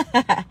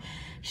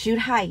 Shoot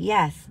high.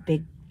 Yes.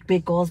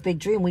 Big goals, big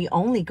dream. We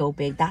only go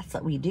big. That's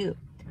what we do.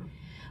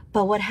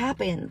 But what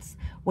happens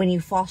when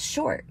you fall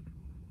short?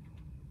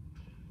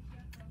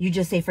 You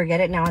just say, forget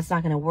it. Now it's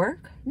not going to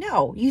work.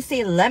 No, you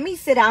say, let me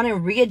sit down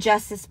and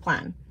readjust this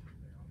plan.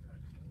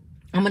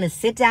 I'm going to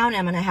sit down,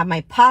 I'm going to have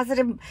my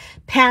positive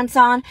pants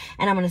on,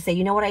 and I'm going to say,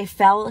 you know what, I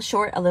fell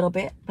short a little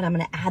bit, but I'm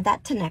going to add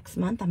that to next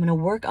month. I'm going to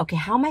work. Okay,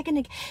 how am I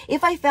going to,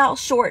 if I fell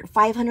short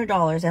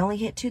 $500, I only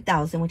hit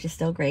 $2,000, which is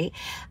still great.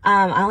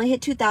 I only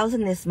hit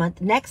 $2,000 this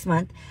month. Next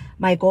month,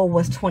 my goal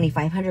was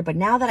 $2,500, but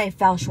now that I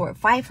fell short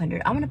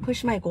 $500, I'm going to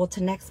push my goal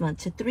to next month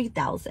to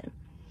 $3,000.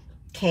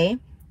 Okay?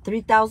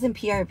 3,000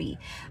 PRV.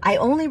 I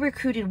only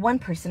recruited 1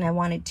 person. I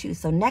wanted 2.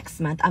 So next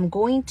month, I'm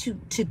going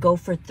to go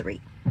for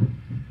 3.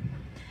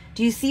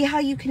 Do you see how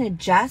you can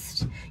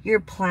adjust your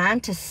plan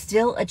to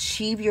still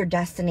achieve your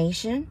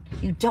destination?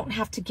 You don't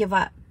have to give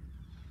up.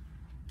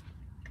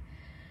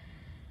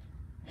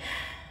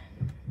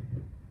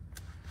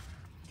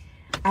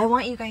 I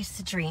want you guys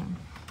to dream.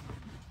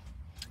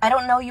 I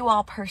don't know you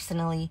all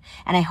personally,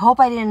 and I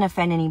hope I didn't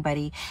offend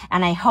anybody,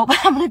 and I hope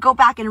I'm going to go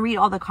back and read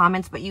all the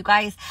comments, but you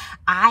guys,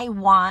 I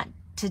want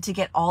to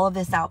get all of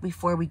this out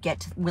before we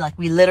get to,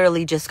 we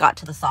literally just got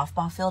to the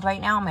softball field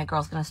right now. My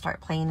girl's going to start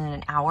playing in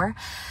an hour,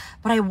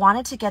 but I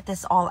wanted to get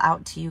this all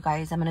out to you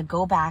guys. I'm going to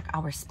go back.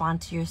 I'll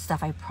respond to your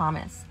stuff. I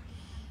promise.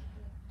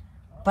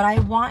 But I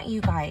want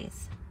you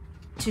guys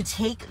to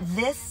take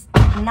this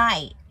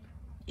night.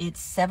 It's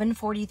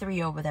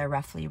 7:43 over there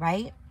roughly,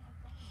 right?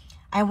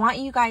 I want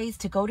you guys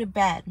to go to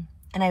bed,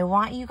 and I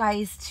want you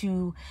guys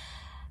to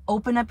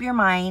open up your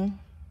mind.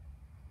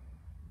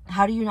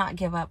 How do you not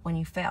give up when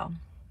you fail?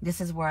 This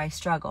is where I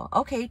struggle.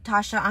 Okay,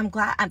 Tasha, I'm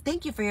glad.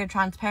 Thank you for your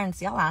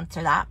transparency. I'll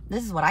answer that.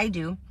 This is what I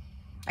do.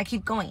 I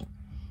keep going.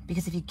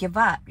 Because if you give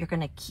up, you're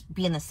going to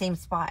be in the same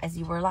spot as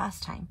you were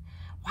last time.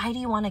 Why do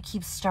you want to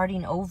keep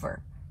starting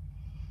over?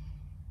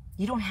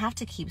 You don't have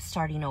to keep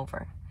starting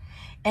over.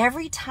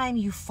 Every time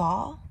you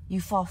fall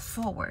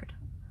forward.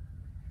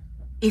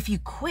 If you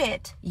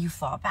quit, you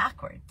fall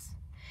backwards.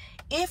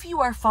 If you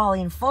are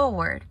falling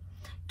forward,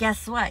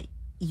 guess what?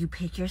 You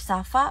pick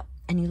yourself up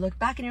and you look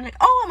back and you're like,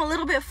 oh, I'm a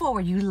little bit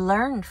forward. You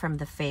learned from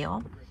the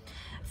fail.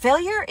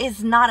 Failure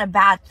is not a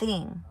bad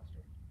thing.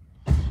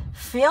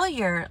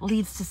 Failure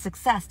leads to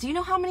success. Do you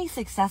know how many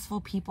successful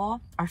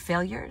people are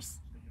failures?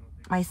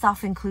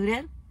 Myself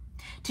included.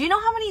 Do you know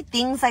how many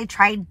things I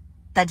tried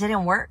that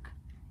didn't work?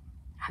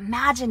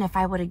 Imagine if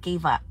I would have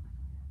gave up.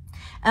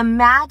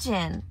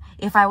 Imagine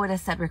if I would have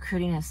said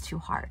recruiting is too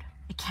hard.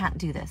 I can't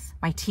do this.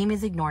 My team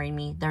is ignoring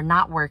me. They're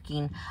not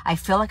working. I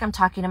feel like I'm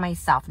talking to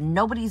myself.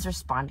 Nobody's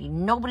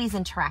responding. Nobody's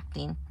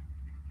interacting.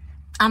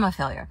 I'm a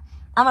failure.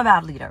 I'm a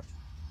bad leader.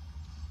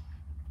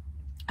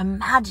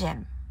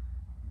 Imagine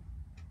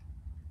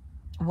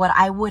what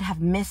I would have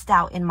missed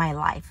out in my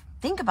life.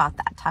 Think about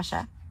that,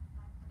 Tasha.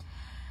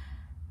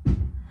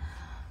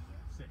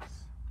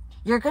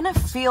 You're going to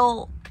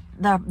feel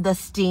the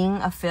sting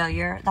of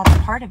failure, that's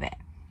part of it.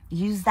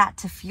 Use that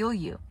to fuel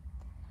you.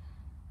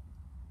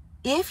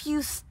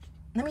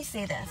 Let me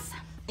say this.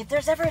 If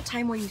there's ever a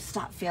time where you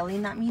stop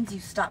failing, that means you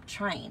stop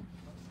trying.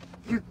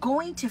 You're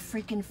going to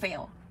freaking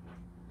fail.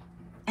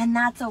 And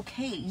that's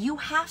okay. You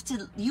have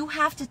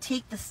to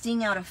take the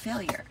sting out of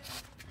failure.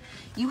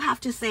 You have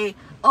to say,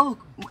 oh,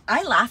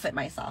 I laugh at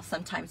myself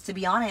sometimes, to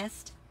be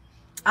honest.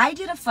 I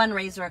did a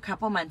fundraiser a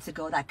couple months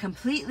ago that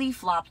completely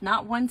flopped.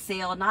 Not one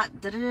sale,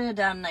 not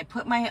da-da-da-da, and I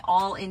put my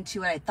all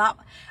into it.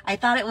 I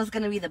thought it was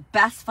going to be the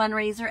best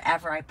fundraiser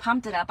ever. I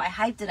pumped it up. I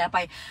hyped it up.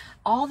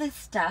 All this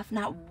stuff,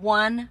 not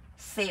one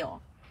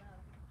sale.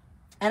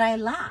 And I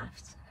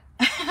laughed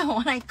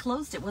when I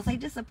closed it. Was I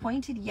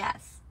disappointed?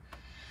 Yes.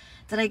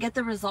 Did I get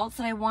the results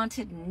that I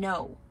wanted?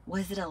 No.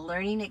 Was it a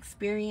learning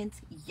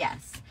experience?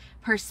 Yes.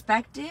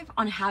 Perspective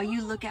on how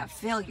you look at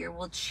failure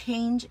will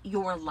change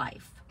your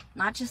life.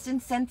 Not just in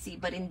Scentsy,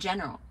 but in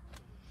general.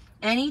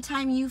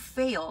 Anytime you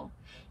fail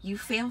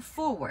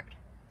forward,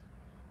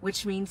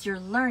 which means you're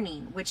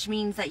learning, which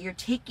means that you're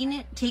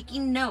taking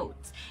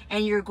notes,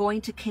 and you're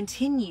going to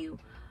continue.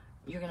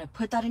 You're going to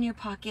put that in your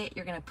pocket.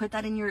 You're going to put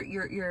that in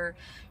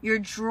your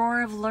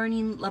drawer of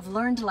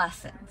learned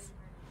lessons.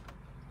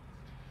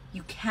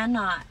 You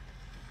cannot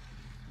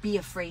be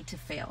afraid to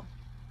fail.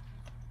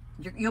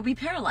 You'll be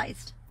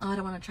paralyzed. Oh, I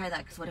don't want to try that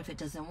because what if it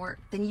doesn't work?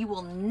 Then you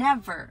will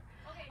never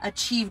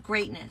achieve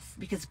greatness,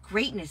 because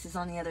greatness is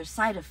on the other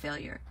side of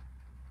failure.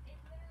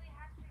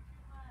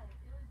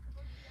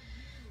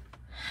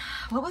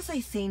 What was I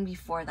saying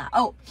before that?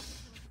 Oh,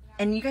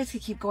 and you guys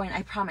could keep going.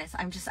 I promise.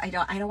 I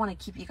don't want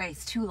to keep you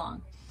guys too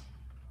long.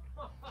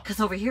 Because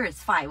over here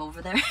it's 5.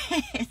 Over there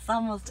it's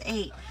almost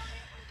 8.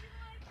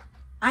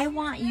 I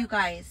want you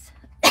guys...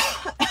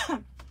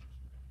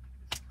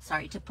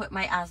 Sorry,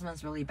 my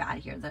asthma's really bad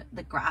here.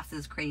 The grass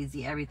is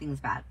crazy.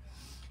 Everything's bad.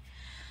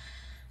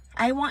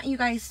 I want you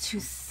guys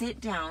to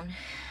sit down.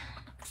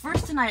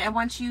 First tonight, I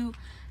want you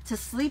to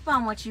sleep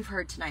on what you've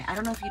heard tonight. I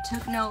don't know if you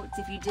took notes.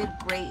 If you did,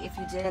 great. If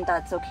you didn't,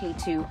 that's okay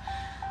too.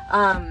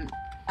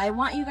 I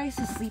want you guys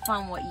to sleep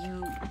on what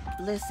you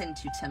listened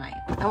to tonight.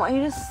 I want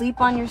you to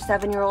sleep on your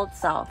 7-year-old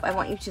self. I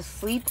want you to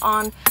sleep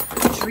on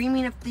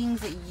dreaming of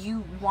things that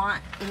you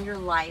want in your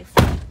life.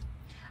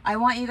 I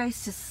want you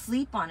guys to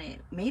sleep on it.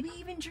 Maybe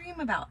even dream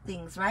about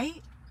things,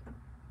 right?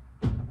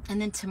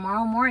 And then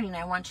tomorrow morning,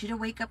 I want you to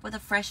wake up with a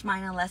fresh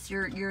mind, unless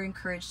you're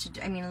encouraged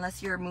to,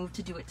 unless you're moved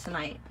to do it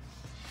tonight.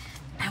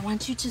 I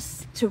want you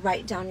to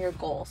write down your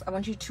goals. I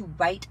want you to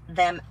write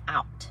them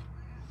out.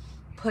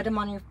 Put a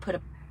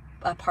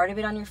part of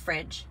it on your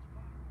fridge.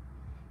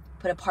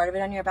 Put a part of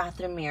it on your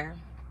bathroom mirror.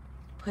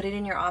 Put it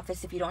in your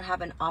office. If you don't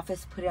have an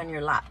office, put it on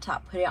your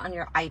laptop. Put it on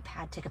your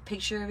iPad. Take a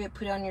picture of it.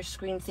 Put it on your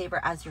screensaver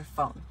as your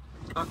phone.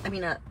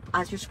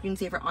 As your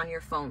screensaver on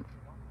your phone.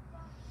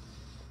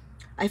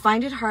 I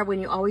find it hard when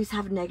you always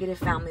have negative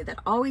family that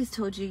always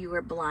told you you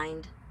are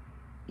blind.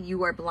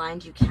 You are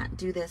blind. You can't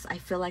do this. I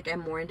feel like I'm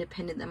more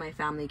independent than my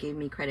family gave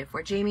me credit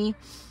for. Jamie,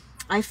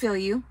 I feel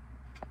you.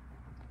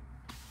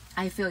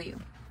 I feel you.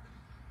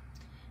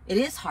 It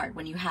is hard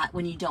when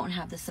you don't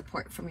have the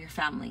support from your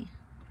family.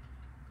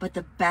 But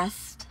the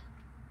best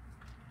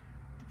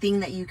thing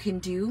that you can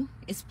do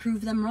is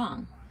prove them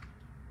wrong.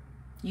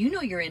 You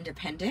know you're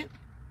independent.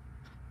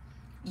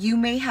 You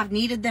may have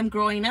needed them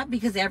growing up,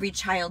 because every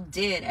child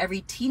did, every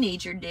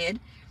teenager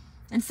did.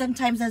 And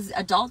sometimes as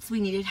adults,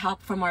 we needed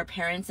help from our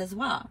parents as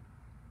well.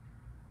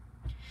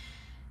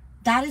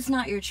 That is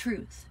not your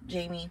truth,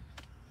 Jamie.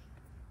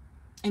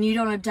 And you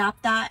don't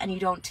adopt that, and you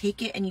don't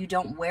take it, and you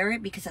don't wear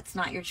it, because that's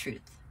not your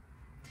truth.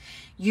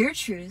 Your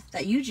truth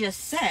that you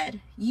just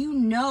said,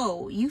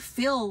 you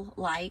feel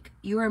like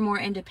you are more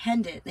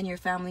independent than your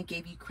family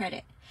gave you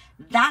credit.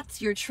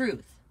 That's your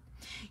truth.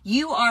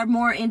 You are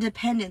more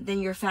independent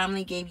than your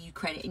family gave you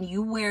credit, and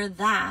you wear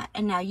that,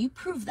 and now you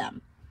prove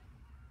them.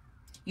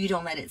 You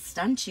don't let it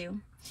stunt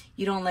you.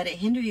 You don't let it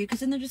hinder you,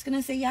 because then they're just going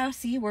to say, yeah,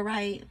 see, we're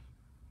right.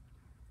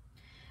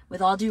 With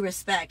all due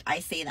respect, I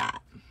say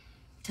that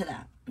to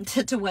them,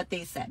 to what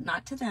they said.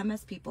 Not to them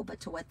as people, but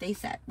to what they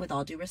said, with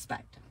all due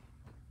respect.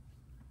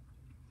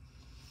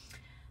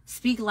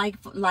 Speak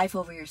life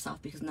over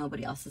yourself, because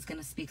nobody else is going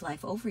to speak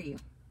life over you.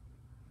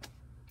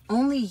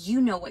 Only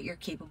you know what you're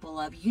capable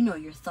of. You know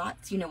your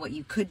thoughts. You know what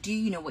you could do.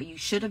 You know what you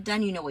should have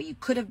done. You know what you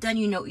could have done.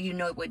 You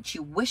know what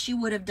you wish you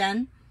would have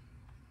done.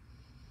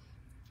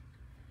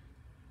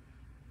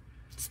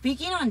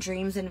 Speaking on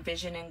dreams and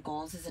vision and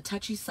goals is a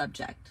touchy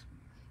subject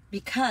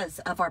because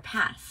of our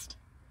past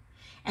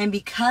and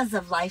because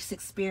of life's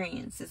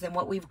experiences and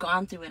what we've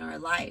gone through in our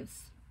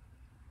lives.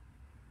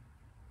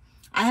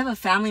 I have a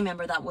family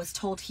member that was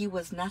told he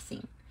was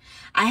nothing.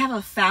 I have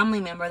a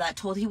family member that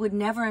told he would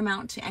never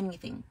amount to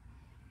anything.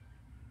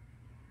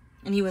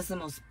 And he was the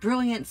most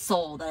brilliant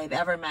soul that I've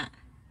ever met.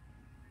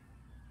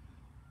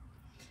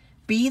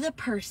 Be the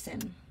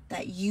person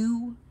that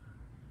you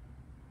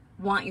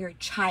want your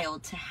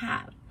child to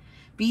have.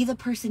 Be the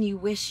person you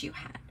wish you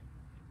had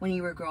when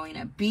you were growing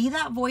up. Be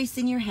that voice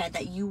in your head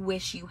that you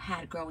wish you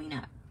had growing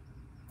up.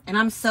 And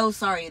I'm so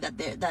sorry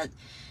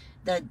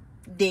that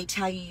they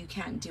tell you you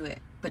can't do it.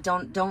 But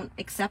don't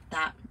accept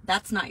that.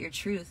 That's not your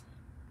truth.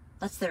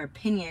 That's their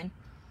opinion.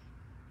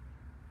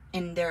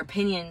 And their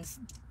opinions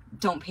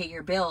don't pay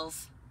your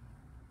bills.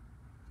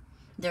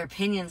 Their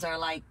opinions are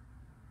like,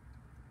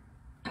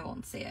 I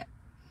won't say it.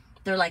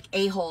 They're like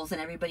a-holes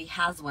and everybody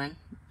has one.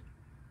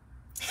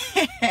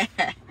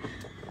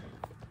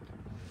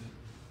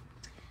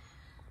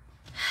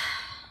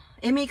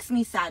 It makes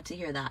me sad to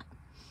hear that.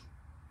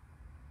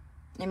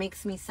 It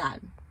makes me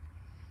sad.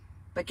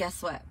 But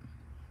guess what?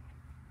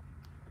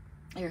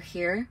 You're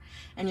here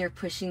and you're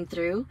pushing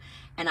through,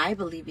 and I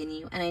believe in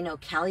you, and I know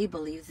Kelly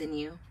believes in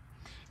you,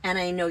 and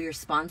I know your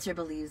sponsor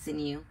believes in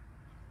you.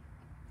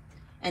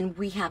 And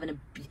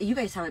you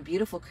guys have a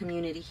beautiful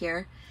community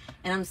here,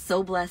 and I'm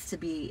so blessed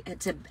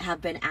to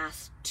have been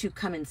asked to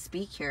come and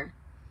speak here.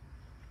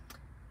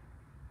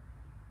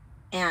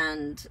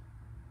 And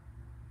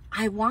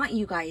I want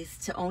you guys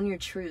to own your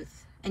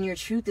truth, and your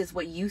truth is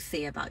what you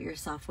say about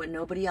yourself, what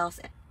nobody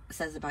else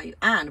says about you,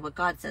 and what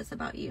God says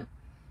about you.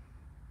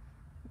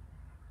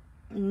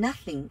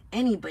 Nothing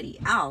anybody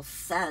else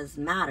says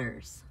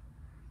matters.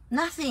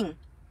 Nothing.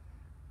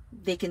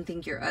 They can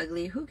think you're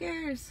ugly. Who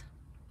cares?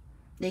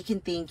 They can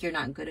think you're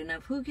not good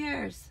enough. Who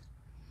cares?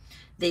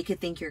 They could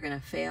think you're going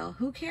to fail.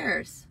 Who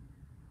cares?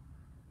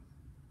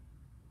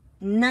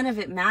 None of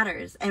it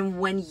matters. And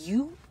when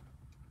you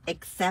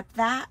accept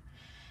that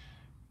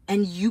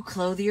and you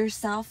clothe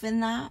yourself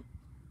in that,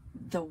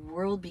 the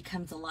world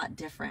becomes a lot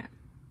different.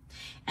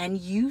 And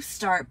you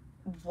start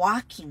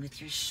walking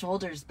with your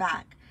shoulders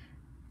back.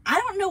 I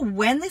don't know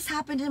when this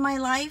happened in my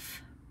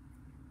life.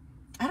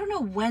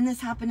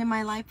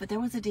 But there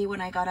was a day when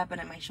I got up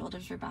and my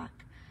shoulders were back.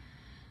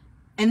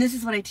 And this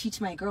is what I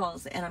teach my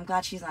girls, and I'm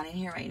glad she's not in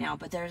here right now,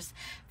 but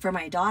for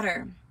my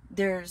daughter,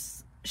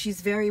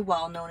 she's very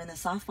well known in the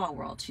softball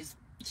world.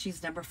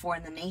 She's number 4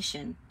 in the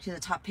nation. She's a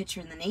top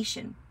pitcher in the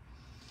nation.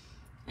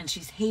 And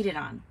she's hated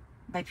on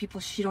by people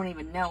she don't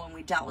even know, and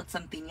we dealt with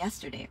something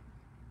yesterday.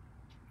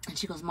 And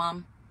she goes,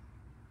 Mom,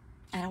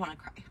 I don't want to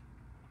cry.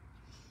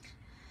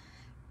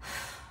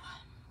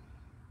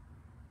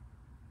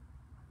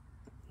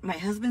 My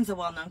husband's a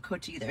well-known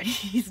coach either.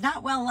 He's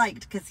not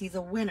well-liked because he's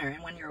a winner.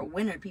 And when you're a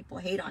winner, people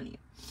hate on you.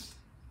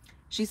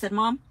 She said,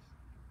 Mom,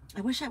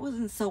 I wish I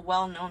wasn't so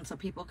well-known so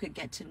people could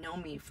get to know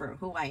me for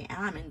who I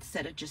am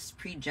instead of just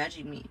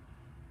prejudging me.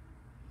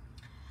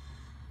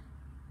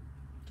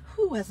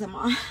 Who was a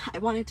mom? I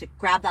wanted to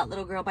grab that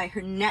little girl by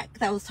her neck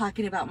that was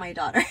talking about my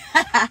daughter.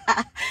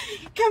 Come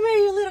here,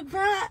 you little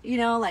brat. You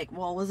know, like,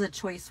 well, it was a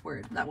choice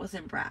word. That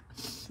wasn't brat.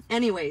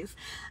 Anyways,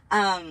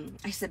 I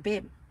said,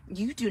 babe,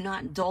 you do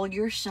not dull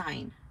your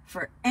shine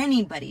for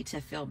anybody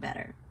to feel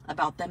better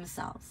about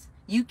themselves.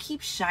 You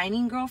keep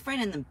shining,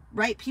 girlfriend, and the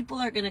right people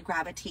are going to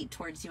gravitate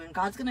towards you, and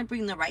God's going to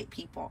bring the right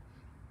people.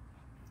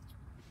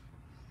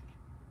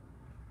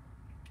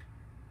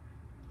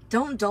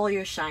 Don't dull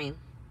your shine.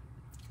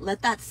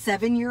 Let that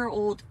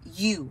 7-year-old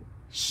you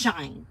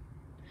shine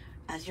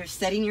as you're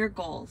setting your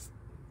goals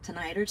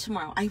tonight or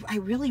tomorrow. I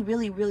really,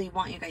 really, really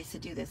want you guys to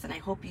do this, and I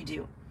hope you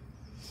do.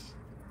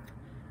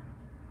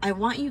 I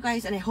want you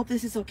guys, and I hope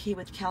this is okay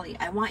with Kelly,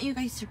 I want you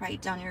guys to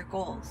write down your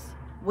goals.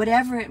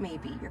 Whatever it may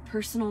be, your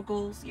personal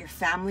goals, your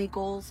family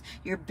goals,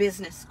 your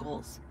business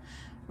goals.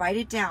 Write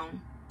it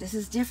down. This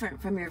is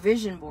different from your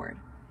vision board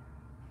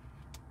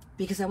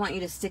because I want you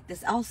to stick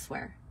this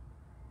elsewhere.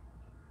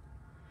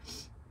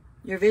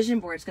 Your vision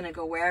board is going to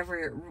go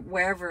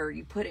wherever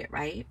you put it,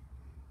 right?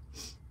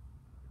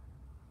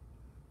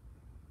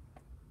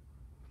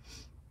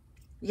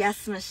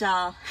 Yes,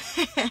 Michelle.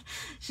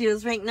 She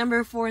was ranked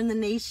number 4 in the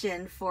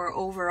nation for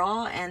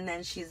overall, and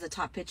then she's the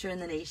top pitcher in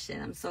the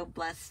nation. I'm so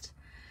blessed.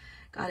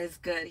 God is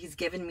good. He's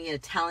given me a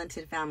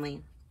talented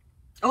family.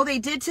 Oh, they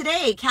did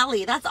today,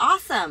 Kelly. That's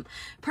awesome.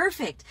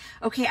 Perfect.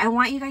 Okay, I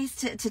want you guys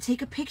to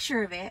take a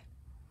picture of it.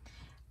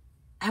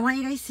 I want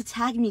you guys to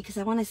tag me because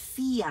I want to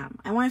see them.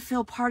 I want to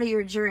feel part of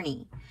your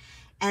journey.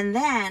 And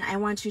then I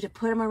want you to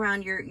put them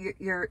around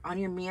on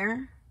your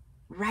mirror.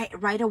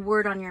 Write a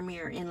word on your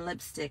mirror in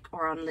lipstick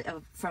or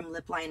from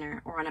lip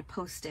liner or on a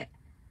post-it.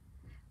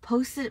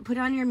 Post it, put it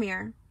on your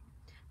mirror.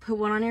 Put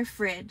one on your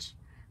fridge.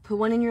 Put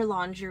one in your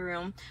laundry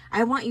room.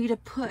 I want you to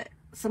put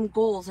some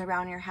goals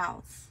around your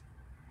house.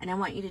 And I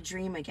want you to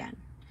dream again.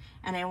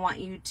 And I want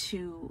you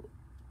to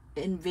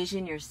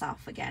envision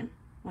yourself again.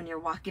 When you're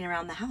walking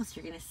around the house,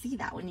 you're going to see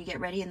that. When you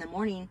get ready in the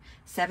morning,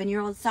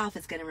 7-year-old self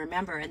is going to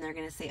remember. And they're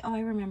going to say, oh,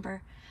 I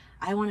remember.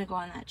 I want to go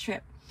on that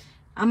trip.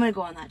 I'm going to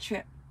go on that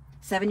trip.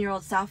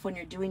 7-year-old self, when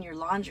you're doing your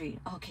laundry.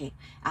 Okay,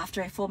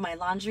 after I fold my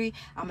laundry,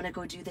 I'm going to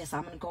go do this.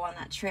 I'm going to go on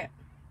that trip.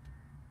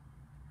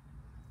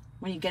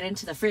 When you get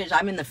into the fridge,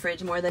 I'm in the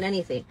fridge more than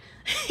anything.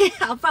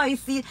 I'll probably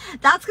see.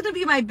 That's going to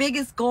be my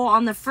biggest goal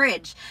on the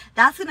fridge.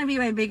 That's going to be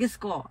my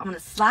biggest goal. I'm going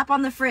to slap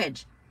on the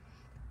fridge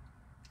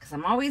because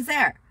I'm always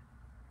there.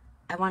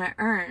 I want to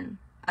earn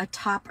a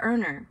top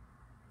earner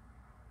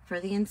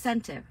for the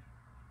incentive.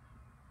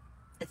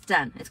 It's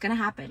done. It's going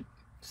to happen.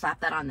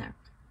 Slap that on there.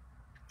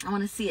 I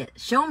want to see it.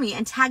 Show me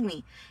and tag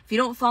me. If you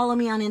don't follow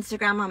me on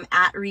Instagram, I'm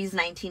at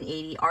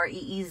Reez1980,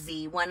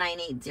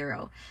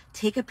 REEZ1980.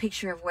 Take a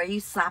picture of where you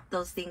slapped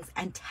those things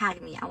and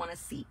tag me. I want to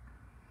see.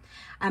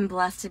 I'm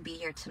blessed to be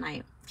here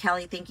tonight.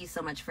 Kelly, thank you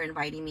so much for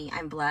inviting me.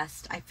 I'm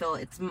blessed. I feel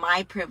it's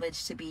my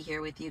privilege to be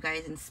here with you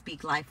guys and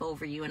speak life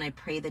over you. And I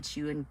pray that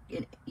you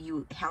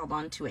held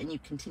on to it and you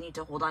continue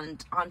to hold on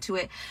to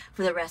it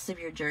for the rest of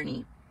your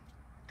journey.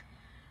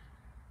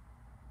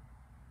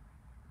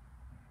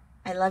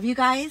 I love you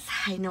guys.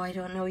 I know I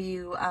don't know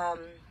you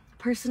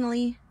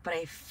personally, but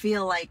I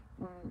feel like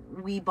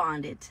we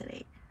bonded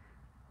today.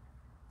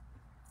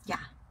 Yeah.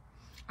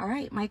 All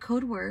right. My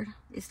code word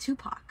is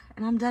Tupac,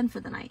 and I'm done for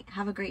the night.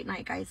 Have a great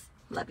night, guys.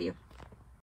 Love you.